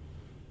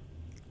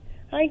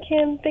 Hi,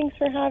 Kim. Thanks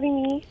for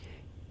having me.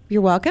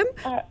 You're welcome.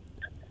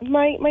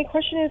 My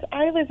question is,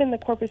 I live in the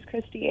Corpus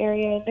Christi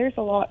area, and there's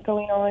a lot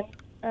going on.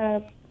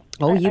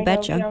 You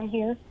betcha. Down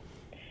here.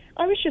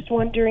 I was just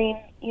wondering,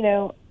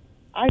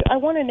 I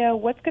want to know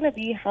what's going to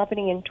be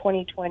happening in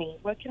 2020.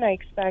 What can I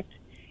expect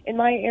in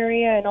my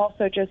area and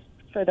also just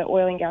for the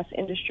oil and gas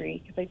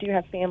industry? Because I do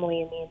have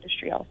family in the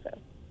industry also.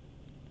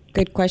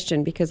 Good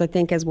question, because I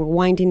think as we're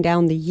winding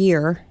down the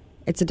year,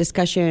 it's a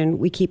discussion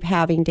we keep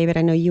having. David,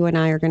 I know you and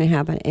I are going to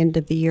have an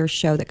end-of-the-year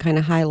show that kind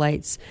of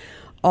highlights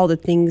all the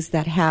things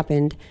that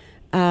happened.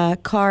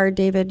 Carr,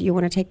 David, you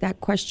want to take that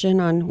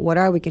question on what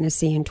are we going to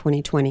see in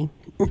 2020?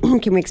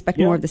 Can we expect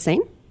more of the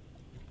same?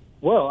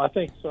 Well, I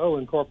think so.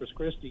 In Corpus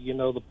Christi,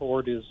 the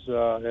port is,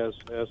 as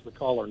the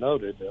caller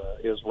noted,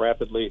 is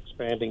rapidly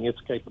expanding its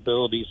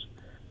capabilities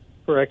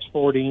for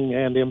exporting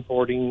and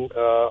importing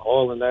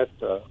oil and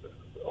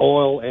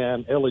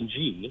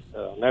LNG,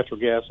 natural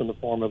gas in the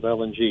form of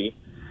LNG.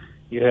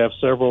 You have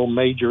several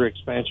major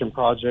expansion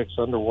projects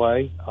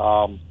underway.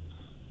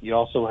 You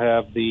also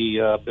have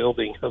the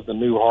building of the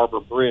new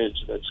Harbor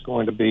Bridge that's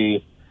going to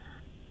be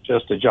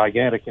just a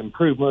gigantic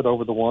improvement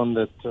over the one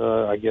that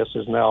I guess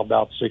is now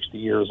about 60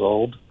 years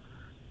old.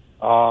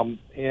 So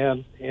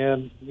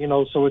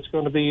it's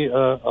going to be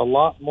a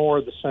lot more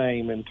of the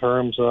same in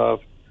terms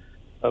of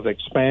of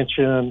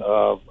expansion,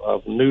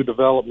 of new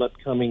development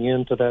coming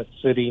into that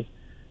city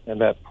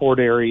and that port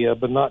area,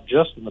 but not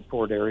just in the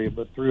port area,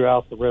 but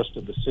throughout the rest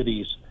of the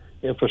city's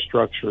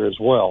infrastructure as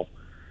well.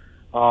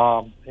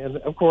 And,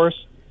 of course,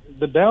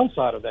 the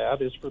downside of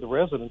that is for the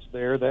residents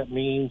there, that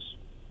means,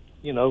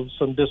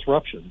 some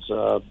disruptions,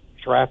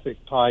 traffic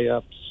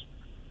tie-ups,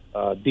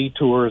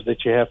 detours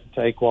that you have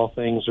to take while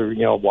things are,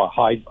 while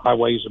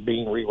highways are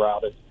being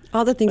rerouted.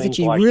 All the things that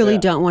you like really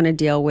that. don't want to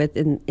deal with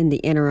in the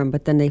interim,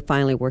 but then they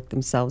finally work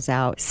themselves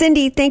out.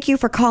 Cindy, thank you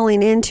for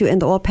calling in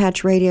the Oil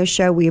Patch Radio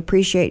Show. We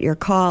appreciate your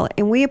call,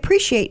 and we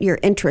appreciate your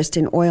interest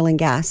in oil and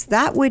gas.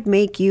 That would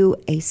make you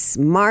a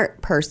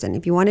smart person.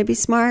 If you want to be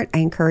smart, I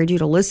encourage you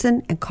to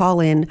listen and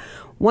call in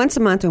once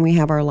a month when we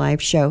have our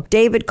live show.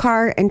 David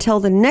Carr, until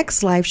the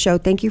next live show,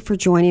 thank you for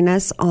joining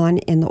us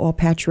in the Oil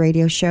Patch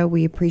Radio Show.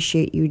 We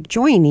appreciate you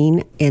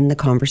joining in the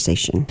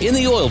conversation. In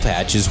the Oil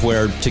Patch is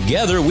where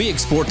together we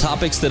explore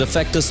topics that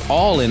affect us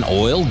all in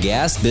oil,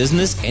 gas,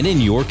 business, and in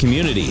your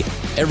community.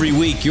 Every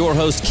week, your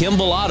host Kim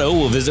Bellotto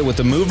will visit with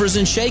the movers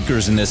and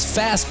shakers in this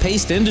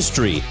fast-paced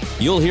industry.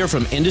 You'll hear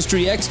from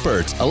industry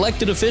experts,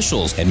 elected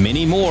officials, and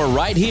many more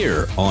right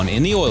here on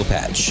In the Oil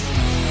Patch.